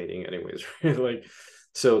estimating anyways, right? Like,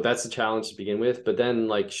 so that's the challenge to begin with. But then,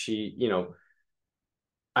 like,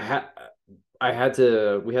 I had I had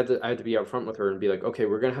to we had to I had to be upfront with her and be like, okay,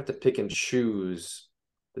 we're gonna have to pick and choose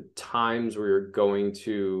the times where you're going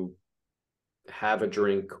to have a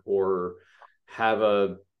drink or have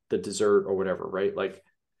the dessert or whatever, right? Like,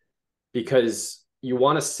 because you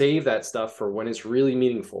want to save that stuff for when it's really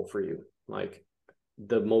meaningful for you, like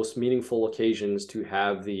the most meaningful occasions, to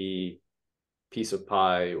have the piece of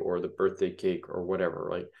pie or the birthday cake or whatever.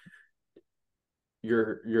 Like,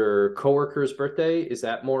 your coworker's birthday, is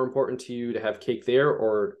that more important to you to have cake there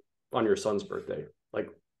or on your son's birthday? Like,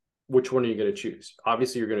 which one are you going to choose?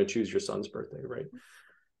 Obviously you're going to choose your son's birthday, right?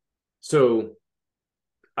 So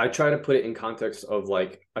I try to put it in context of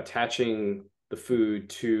like attaching the food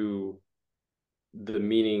to the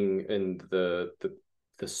meaning and the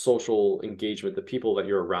social engagement, the people that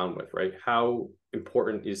you're around with, right? How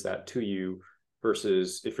important is that to you,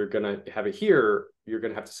 versus if you're going to have it here, you're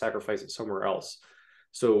going to have to sacrifice it somewhere else.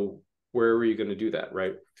 So where are you going to do that,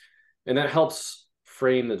 right? And that helps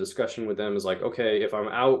frame the discussion with them as like, okay, if I'm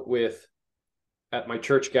out with at my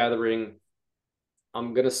church gathering,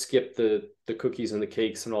 I'm going to skip the cookies and the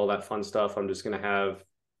cakes and all that fun stuff. I'm just going to have,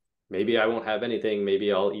 maybe I won't have anything,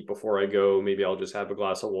 maybe I'll eat before I go, maybe I'll just have a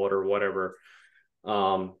glass of water, whatever.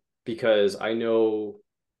 Because I know,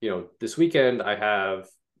 this weekend I have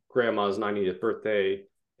grandma's 90th birthday,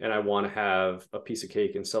 and I want to have a piece of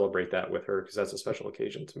cake and celebrate that with her because that's a special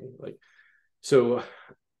occasion to me. Like, so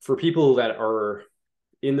for people that are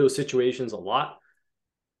in those situations a lot,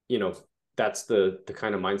 that's the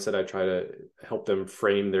kind of mindset I try to help them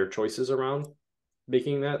frame their choices around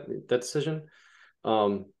making that decision.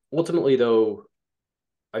 Ultimately, though,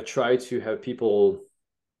 I try to have people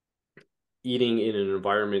eating in an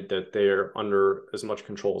environment that they're under as much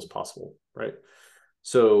control as possible, right?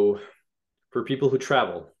 So for people who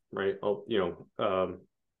travel, right,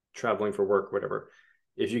 traveling for work, whatever,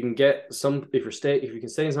 if you can if you can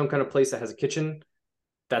stay in some kind of place that has a kitchen,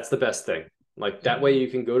 that's the best thing. Like, that way you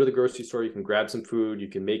can go to the grocery store, you can grab some food, you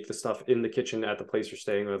can make the stuff in the kitchen at the place you're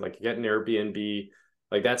staying, or like get an Airbnb.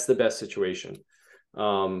 Like, that's the best situation.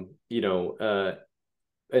 um you know uh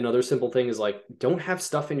Another simple thing is, like, don't have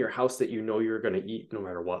stuff in your house that you're going to eat no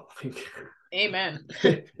matter what. Like, Amen.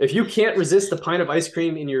 if you can't resist a pint of ice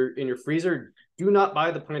cream in your freezer, do not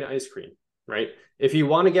buy the pint of ice cream, right? If you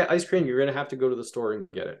want to get ice cream, you're going to have to go to the store and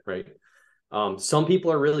get it, right? Some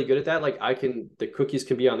people are really good at that. Like, the cookies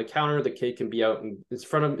can be on the counter, the cake can be out in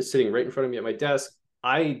front of, sitting right in front of me at my desk.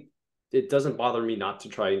 It doesn't bother me not to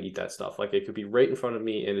try and eat that stuff. Like, it could be right in front of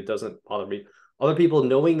me and it doesn't bother me. Other people,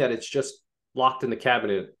 knowing that it's just locked in the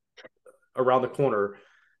cabinet around the corner,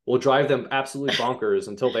 will drive them absolutely bonkers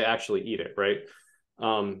until they actually eat it, right?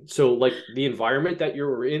 So, like, the environment that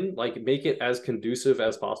you're in, like, make it as conducive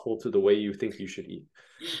as possible to the way you think you should eat.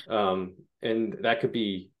 And that could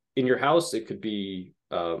be in your house, it could be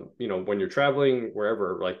when you're traveling,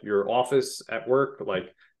 wherever, like your office, at work.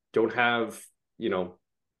 Like, don't have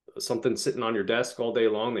something sitting on your desk all day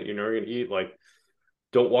long that you're going to eat. Like,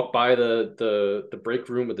 don't walk by the break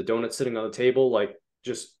room with the donut sitting on the table. Like,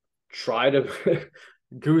 just try to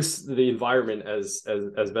goose the environment as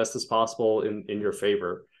best as possible in your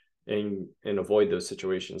favor, and avoid those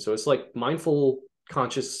situations. So it's like mindful,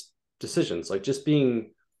 conscious decisions, like just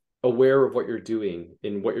being aware of what you're doing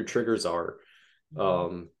and what your triggers are.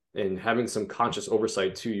 and having some conscious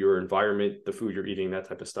oversight to your environment, the food you're eating, that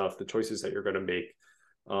type of stuff, the choices that you're going to make,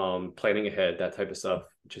 planning ahead, that type of stuff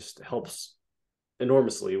just helps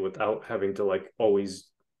enormously without having to like always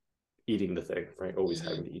eating the thing, right? Always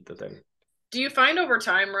having to eat the thing. Do you find over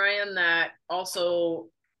time, Ryan, that also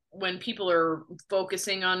when people are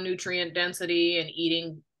focusing on nutrient density and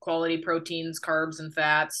eating quality proteins, carbs, and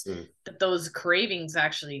fats, that those cravings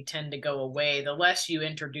actually tend to go away? The less you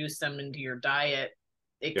introduce them into your diet,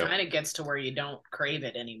 it kind of gets to where you don't crave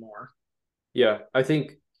it anymore. Yeah, I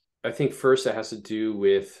think first it has to do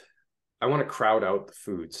with I want to crowd out the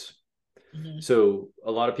foods. So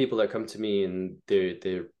a lot of people that come to me and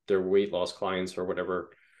they're weight loss clients or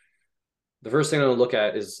whatever, the first thing I look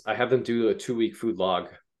at is I have them do a 2-week food log.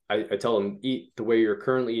 I tell them, eat the way you're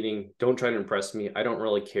currently eating. Don't try to impress me. I don't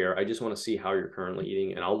really care. I just want to see how you're currently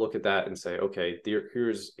eating. And I'll look at that and say, okay,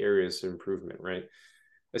 here's areas of improvement, right?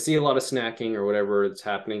 I see a lot of snacking or whatever that's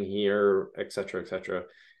happening here, et cetera, et cetera.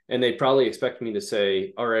 And they probably expect me to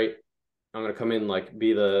say, all right, I'm gonna come in like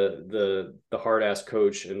be the hard ass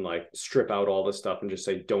coach and like strip out all this stuff and just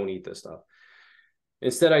say, don't eat this stuff.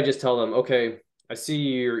 Instead, I just tell them, okay, I see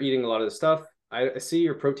you're eating a lot of this stuff. I see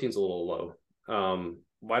your protein's a little low.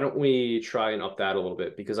 Why don't we try and up that a little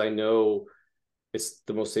bit? Because I know it's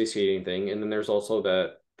the most satiating thing. And then there's also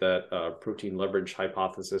that protein leverage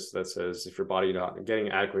hypothesis that says if your body not getting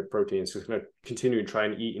adequate protein, it's just going to continue to try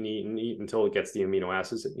and eat and eat and eat until it gets the amino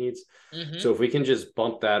acids it needs. So if we can just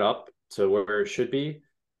bump that up to where it should be,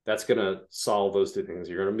 that's going to solve those two things.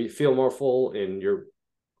 You're going to feel more full, and you're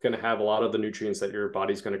going to have a lot of the nutrients that your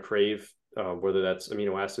body's going to crave, whether that's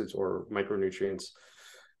amino acids or micronutrients.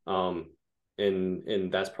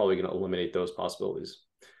 And that's probably going to eliminate those possibilities.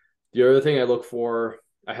 The other thing I look for,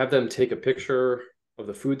 I have them take a picture of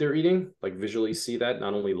the food they're eating, like visually see that,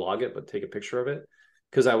 not only log it, but take a picture of it.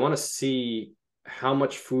 Because I want to see how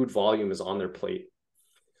much food volume is on their plate.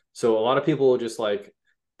 So a lot of people will just like,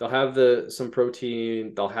 they'll have some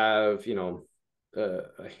protein, they'll have, a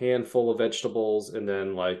handful of vegetables, and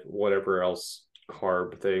then like whatever else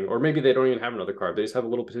carb thing, or maybe they don't even have another carb. They just have a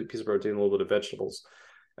little piece of protein, a little bit of vegetables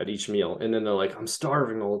at each meal. And then they're like, I'm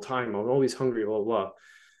starving all the time. I'm always hungry, blah, blah, blah.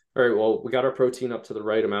 All right, well, we got our protein up to the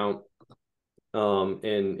right amount,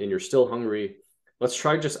 and you're still hungry. Let's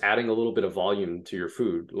try just adding a little bit of volume to your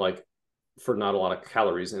food, like for not a lot of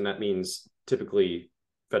calories. And that means typically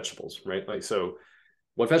vegetables, right? Like, so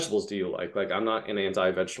what vegetables do you like? Like, I'm not an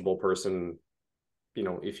anti-vegetable person.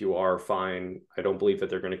 If you are, fine. I don't believe that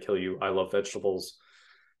they're going to kill you. I love vegetables.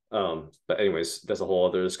 But anyways, that's a whole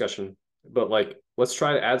other discussion. But like, let's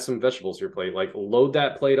try to add some vegetables to your plate. Like, load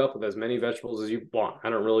that plate up with as many vegetables as you want. I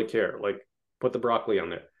don't really care. Like, put the broccoli on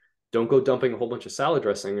there. Don't go dumping a whole bunch of salad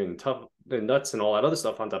dressing and nuts and all that other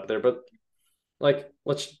stuff on top of there. But like,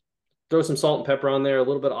 let's throw some salt and pepper on there, a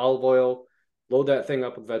little bit of olive oil, load that thing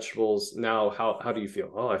up with vegetables. Now, how do you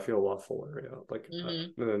feel? Oh, I feel a lot fuller. Like,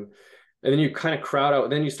 and then you kind of crowd out.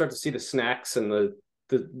 And then you start to see the snacks and the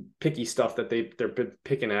picky stuff that they're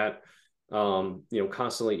picking at.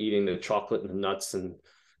 Constantly eating the chocolate and the nuts and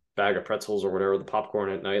bag of pretzels or whatever, the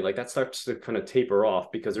popcorn at night. Like, that starts to kind of taper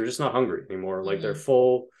off because they're just not hungry anymore. Like, they're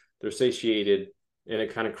full, they're satiated, and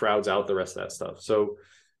it kind of crowds out the rest of that stuff. So,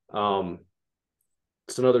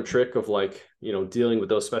 it's another trick of like, dealing with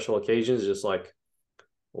those special occasions, just like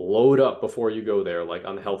load up before you go there, like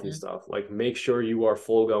on the healthy stuff. Like, make sure you are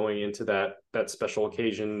full going into that special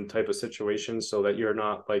occasion type of situation, so that you're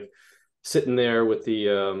not like sitting there with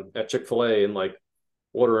the at Chick-fil-A and like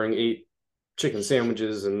ordering 8 chicken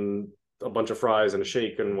sandwiches and a bunch of fries and a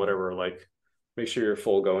shake and whatever. Like, make sure you're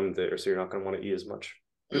full going there, so you're not going to want to eat as much.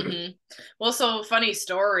 Well, so funny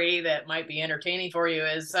story that might be entertaining for you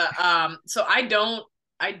is so I don't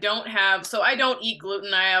eat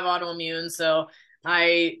gluten. I have autoimmune, so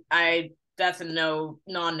I that's a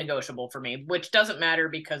non-negotiable for me, which doesn't matter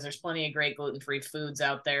because there's plenty of great gluten-free foods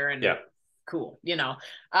out there, and cool,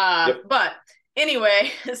 but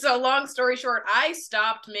anyway, so long story short, I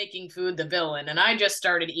stopped making food the villain and I just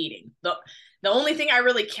started eating. The only thing I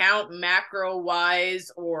really count macro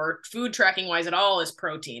wise or food tracking wise at all is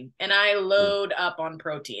protein, and I load up on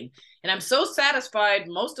protein, and I'm so satisfied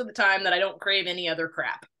most of the time that I don't crave any other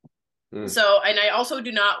crap. So, and I also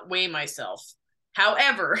do not weigh myself.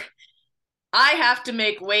 However, I have to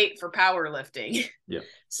make weight for powerlifting.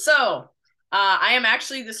 So I am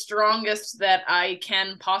actually the strongest that I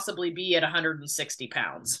can possibly be at 160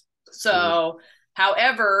 pounds. So,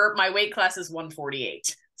 however, my weight class is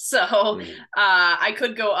 148. So I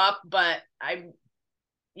could go up, but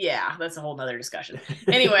that's a whole nother discussion.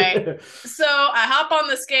 Anyway, so I hop on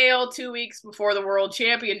the scale 2 weeks before the World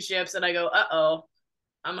Championships and I go, uh-oh,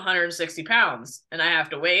 I'm 160 pounds and I have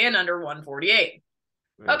to weigh in under 148.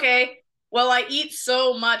 Yeah. Okay, well, I eat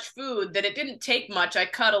so much food that it didn't take much. I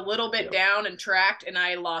cut a little bit Yeah. down and tracked, and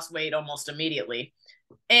I lost weight almost immediately.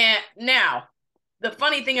 And now, the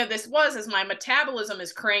funny thing of this is my metabolism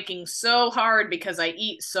is cranking so hard because I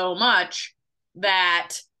eat so much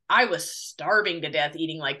that I was starving to death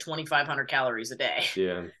eating like 2,500 calories a day.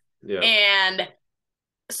 Yeah. Yeah. And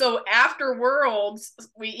so after Worlds,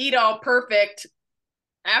 we eat all perfect.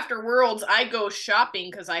 After Worlds, I go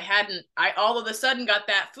shopping because I all of a sudden got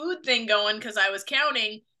that food thing going because I was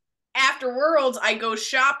counting. After Worlds, I go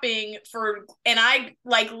shopping and I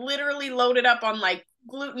like literally loaded up on like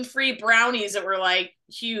gluten-free brownies that were like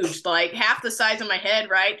huge, like half the size of my head,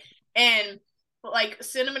 right? And like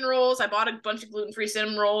cinnamon rolls. I bought a bunch of gluten-free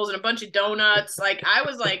cinnamon rolls and a bunch of donuts. Like I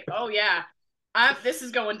was like, oh yeah, this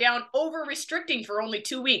is going down. Over restricting for only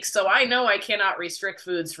 2 weeks, so I know I cannot restrict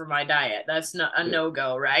foods for my diet. That's not a Yeah.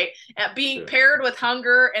 no-go, right? At being Yeah. paired with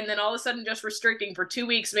hunger and then all of a sudden just restricting for 2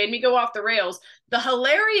 weeks made me go off the rails. The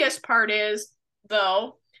hilarious part is,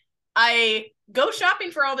 though, I go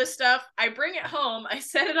shopping for all this stuff. I bring it home. I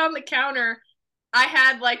set it on the counter. I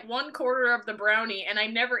had like 1/4 of the brownie and I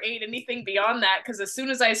never ate anything beyond that because as soon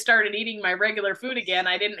as I started eating my regular food again,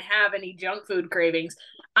 I didn't have any junk food cravings.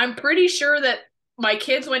 I'm pretty sure that my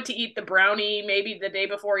kids went to eat the brownie maybe the day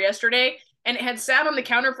before yesterday and it had sat on the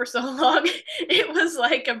counter for so long it was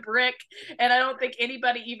like a brick, and I don't think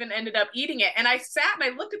anybody even ended up eating it. And I sat and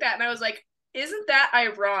I looked at that and I was like, isn't that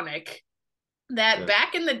ironic that Yeah.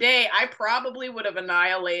 back in the day I probably would have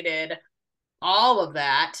annihilated all of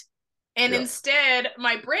that, and Yeah. instead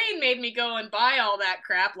my brain made me go and buy all that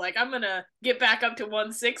crap, like I'm gonna get back up to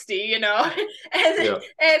 160, and Yeah.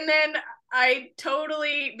 and then I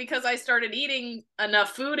totally, because I started eating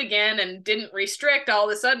enough food again and didn't restrict, all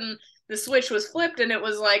of a sudden the switch was flipped and it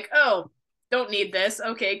was like, oh, don't need this,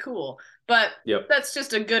 okay, cool. But Yep. that's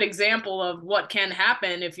just a good example of what can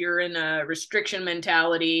happen if you're in a restriction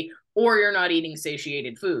mentality or you're not eating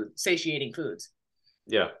satiating foods.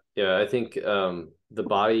 Yeah. Yeah. I think the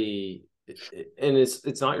body, and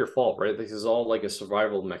it's not your fault, right? This is all like a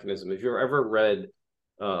survival mechanism. If you've ever read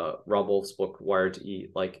Rob Wolf's book Wired to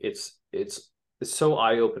Eat, like it's so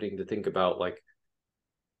eye-opening to think about, like,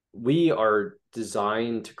 we are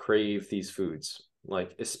designed to crave these foods,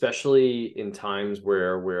 like especially in times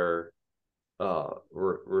where we're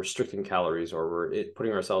restricting calories, or we're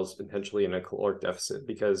putting ourselves intentionally in a caloric deficit,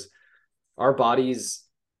 because our bodies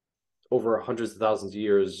over hundreds of thousands of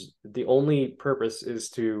years, the only purpose is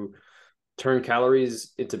to turn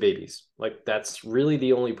calories into babies. Like that's really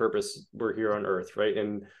the only purpose we're here on Earth, right?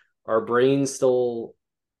 And our brains still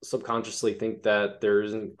subconsciously think that there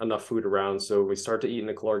isn't enough food around, so we start to eat in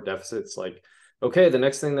a caloric deficit. It's like, okay, the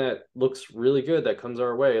next thing that looks really good that comes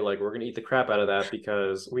our way, like we're gonna eat the crap out of that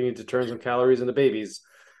because we need to turn some calories into babies.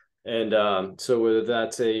 And so whether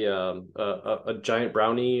that's a giant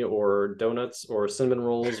brownie or donuts or cinnamon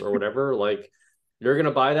rolls or whatever, like you're gonna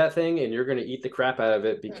buy that thing and you're gonna eat the crap out of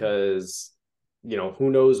it because who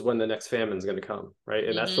knows when the next famine's gonna come, right?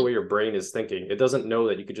 And that's the Mm-hmm. way your brain is thinking. It doesn't know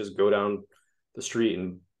that you could just go down the street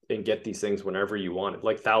and get these things whenever you want it,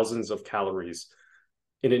 like thousands of calories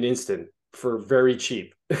in an instant for very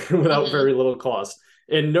cheap without Mm-hmm. very little cost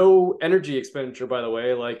and no energy expenditure, by the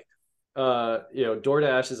way. Like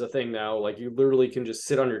DoorDash is a thing now. Like you literally can just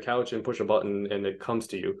sit on your couch and push a button and it comes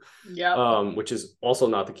to you, Yep. which is also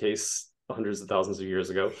not the case hundreds of thousands of years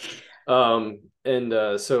ago.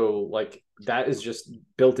 And so like that is just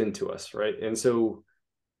built into us, right? And so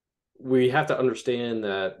we have to understand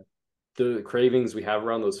that the cravings we have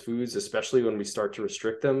around those foods, especially when we start to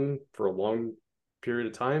restrict them for a long period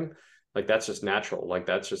of time, like that's just natural. Like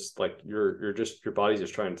that's just like your body's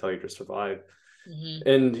just trying to tell you to survive. Mm-hmm.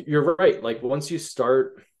 And you're right. Like once you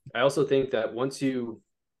start, I also think that once you're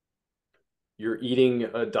eating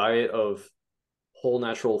a diet of whole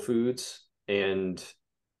natural foods and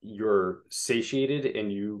you're satiated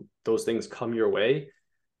and those things come your way,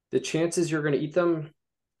 the chances you're going to eat them,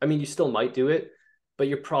 I mean, you still might do it, but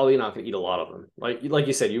you're probably not going to eat a lot of them. Like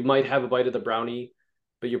you said, you might have a bite of the brownie,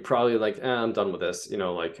 but you're probably like, I'm done with this.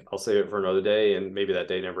 Like I'll save it for another day, and maybe that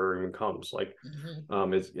day never even comes. Like,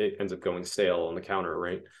 Mm-hmm. it ends up going stale on the counter,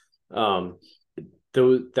 right? Um,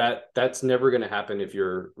 though that's never going to happen if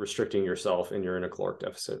you're restricting yourself and you're in a caloric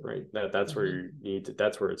deficit, right? That's where Mm-hmm. you need to.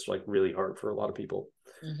 That's where it's like really hard for a lot of people.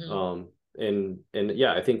 Mm-hmm. Um, and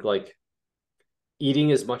yeah, I think like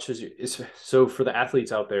eating as much as you is, so for the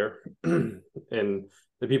athletes out there and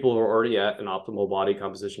the people who are already at an optimal body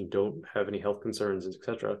composition, don't have any health concerns,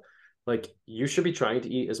 etc., like you should be trying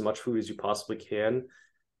to eat as much food as you possibly can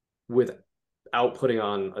with without putting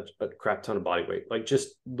on a crap ton of body weight. Like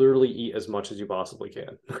just literally eat as much as you possibly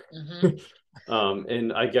can.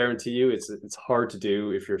 And I guarantee you it's hard to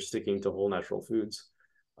do if you're sticking to whole natural foods.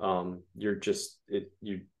 You're just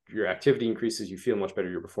your activity increases, you feel much better,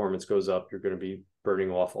 your performance goes up, you're going to be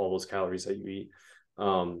burning off all those calories that you eat.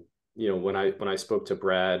 When I spoke to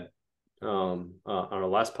Brad on our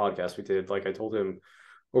last podcast we did, like I told him,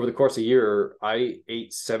 over the course of a year, I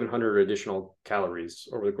ate 700 additional calories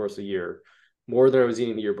over the course of a year, more than I was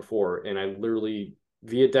eating the year before. And I literally,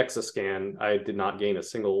 via DEXA scan, I did not gain a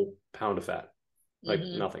single pound of fat, like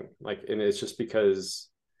nothing. Like, and it's just because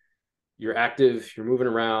you're active, you're moving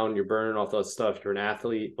around, you're burning off that stuff, you're an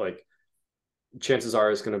athlete, like chances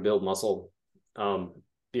are it's going to build muscle.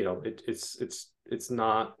 It's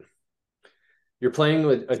not, you're playing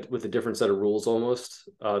with a different set of rules almost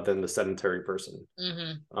than the sedentary person.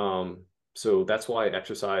 So that's why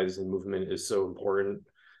exercise and movement is so important.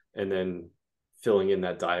 And then filling in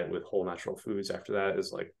that diet with whole natural foods after that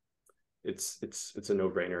is like, it's a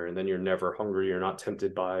no-brainer. And then you're never hungry. You're not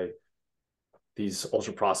tempted by these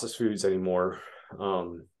ultra processed foods anymore.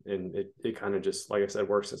 And it kind of just, like I said,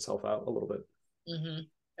 works itself out a little bit.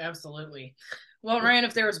 Absolutely. Well, Ryan,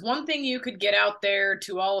 if there was one thing you could get out there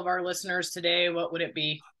to all of our listeners today, what would it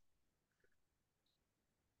be?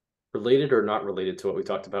 Related or not related to what we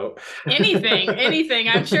talked about? Anything.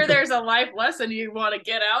 I'm sure there's a life lesson you want to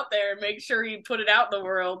get out there and make sure you put it out in the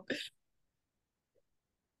world.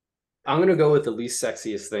 I'm going to go with the least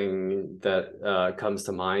sexiest thing that comes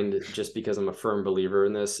to mind, just because I'm a firm believer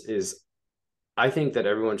in this, is I think that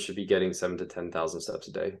everyone should be getting 7,000 to 10,000 steps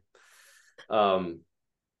a day.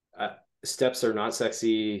 Steps are not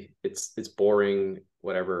sexy. It's boring,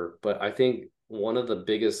 whatever. But I think one of the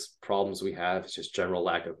biggest problems we have is just general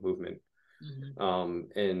lack of movement.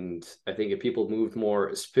 And I think if people moved more,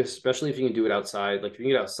 especially if you can do it outside, like if you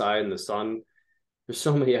can get outside in the sun, there's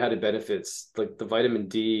so many added benefits, like the vitamin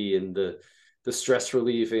D and the stress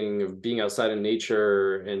relieving of being outside in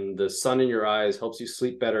nature, and the sun in your eyes helps you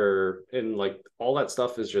sleep better. And like all that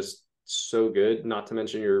stuff is just so good, not to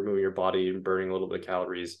mention you're moving your body and burning a little bit of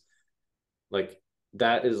calories. Like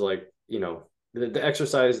that is like, the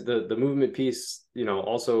exercise, the movement piece,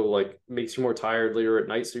 also like makes you more tired later at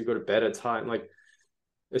night. So you go to bed at time. Like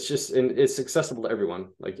it's just, and it's accessible to everyone.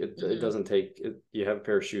 Like it doesn't take it. You have a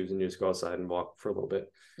pair of shoes and you just go outside and walk for a little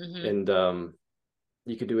bit. And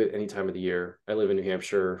you could do it any time of the year. I live in New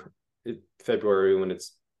Hampshire. February, when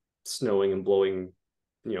it's snowing and blowing,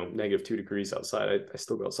 -2 degrees outside, I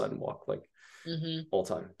still go outside and walk like all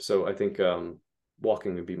time. So I think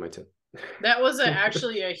walking would be my tip. That was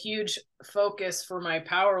actually a huge focus for my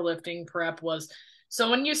powerlifting prep was, so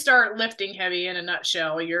when you start lifting heavy, in a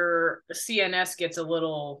nutshell, your CNS gets a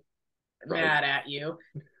little mad at you.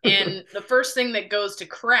 And the first thing that goes to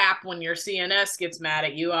crap when your CNS gets mad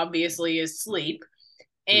at you, obviously, is sleep.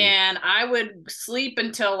 And I would sleep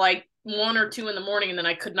until like 1 or 2 in the morning, and then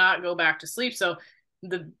I could not go back to sleep. So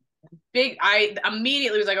I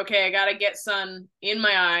immediately was like, okay, I got to get sun in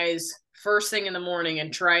my eyes first thing in the morning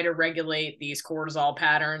and try to regulate these cortisol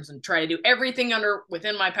patterns and try to do everything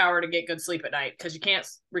within my power to get good sleep at night, because you can't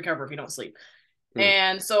recover if you don't sleep.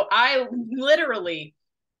 And so I literally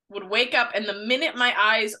would wake up, and the minute my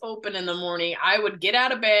eyes open in the morning, I would get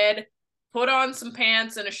out of bed, put on some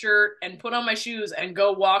pants and a shirt, and put on my shoes and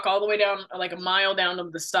go walk all the way down, like a mile down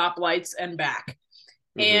to the stoplights and back.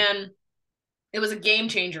 And it was a game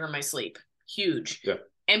changer in my sleep. Huge.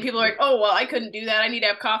 And people are like, oh, well, I couldn't do that. I need to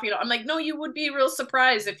have coffee. I'm like, no, you would be real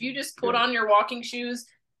surprised if you just put on your walking shoes,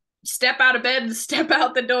 step out of bed and step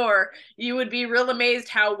out the door. You would be real amazed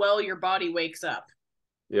how well your body wakes up.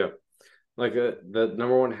 Like the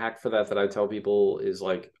number one hack for that I tell people is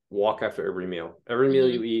like walk after every meal. Every meal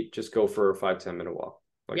you eat, just go for a 5-10 minute walk.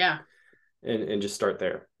 Like, and just start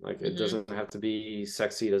there. Like it doesn't have to be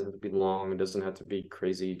sexy, it doesn't have to be long, it doesn't have to be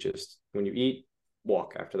crazy. Just when you eat,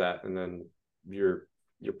 walk after that, and then you're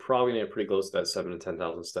probably gonna get pretty close to that 7,000 to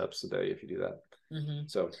 10,000 steps a day if you do that.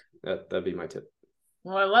 So that'd be my tip.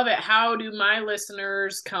 Well, I love it. How do my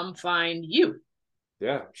listeners come find you?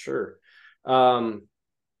 Yeah, sure. On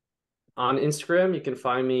Instagram, you can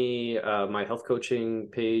find me. My health coaching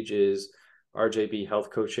page is RJB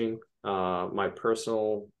Health Coaching. My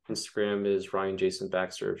personal Instagram is Ryan Jason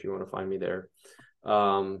Baxter, if you want to find me there.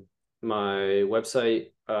 My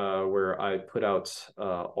website, where I put out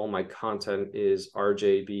all my content, is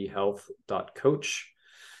rjbhealth.coach.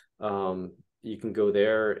 You can go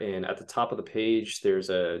there, and at the top of the page, there's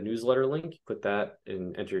a newsletter link. Put that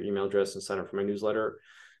and enter your email address and sign up for my newsletter.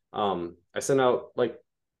 I send out like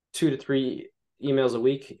 2 to 3 emails a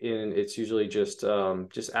week, and it's usually just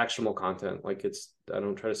actionable content. Like I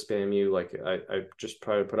don't try to spam you. Like I just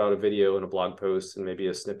try to put out a video and a blog post and maybe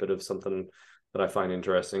a snippet of something that I find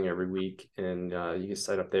interesting every week. And you can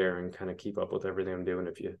sign up there and kind of keep up with everything I'm doing.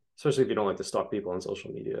 Especially if you don't like to stalk people on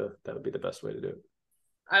social media, that would be the best way to do it.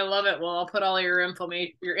 I love it. Well, I'll put all your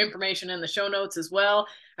information in the show notes as well.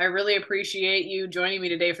 I really appreciate you joining me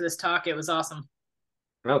today for this talk. It was awesome.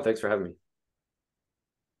 No, thanks for having me.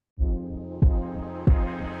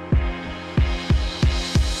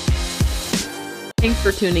 Thanks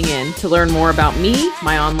for tuning in. To learn more about me,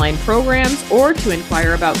 my online programs, or to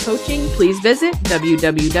inquire about coaching, please visit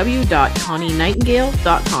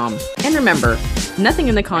www.connienightingale.com. And remember, nothing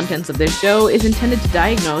in the contents of this show is intended to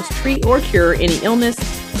diagnose, treat, or cure any illness,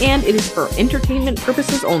 and it is for entertainment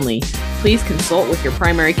purposes only. Please consult with your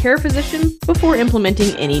primary care physician before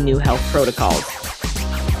implementing any new health protocols.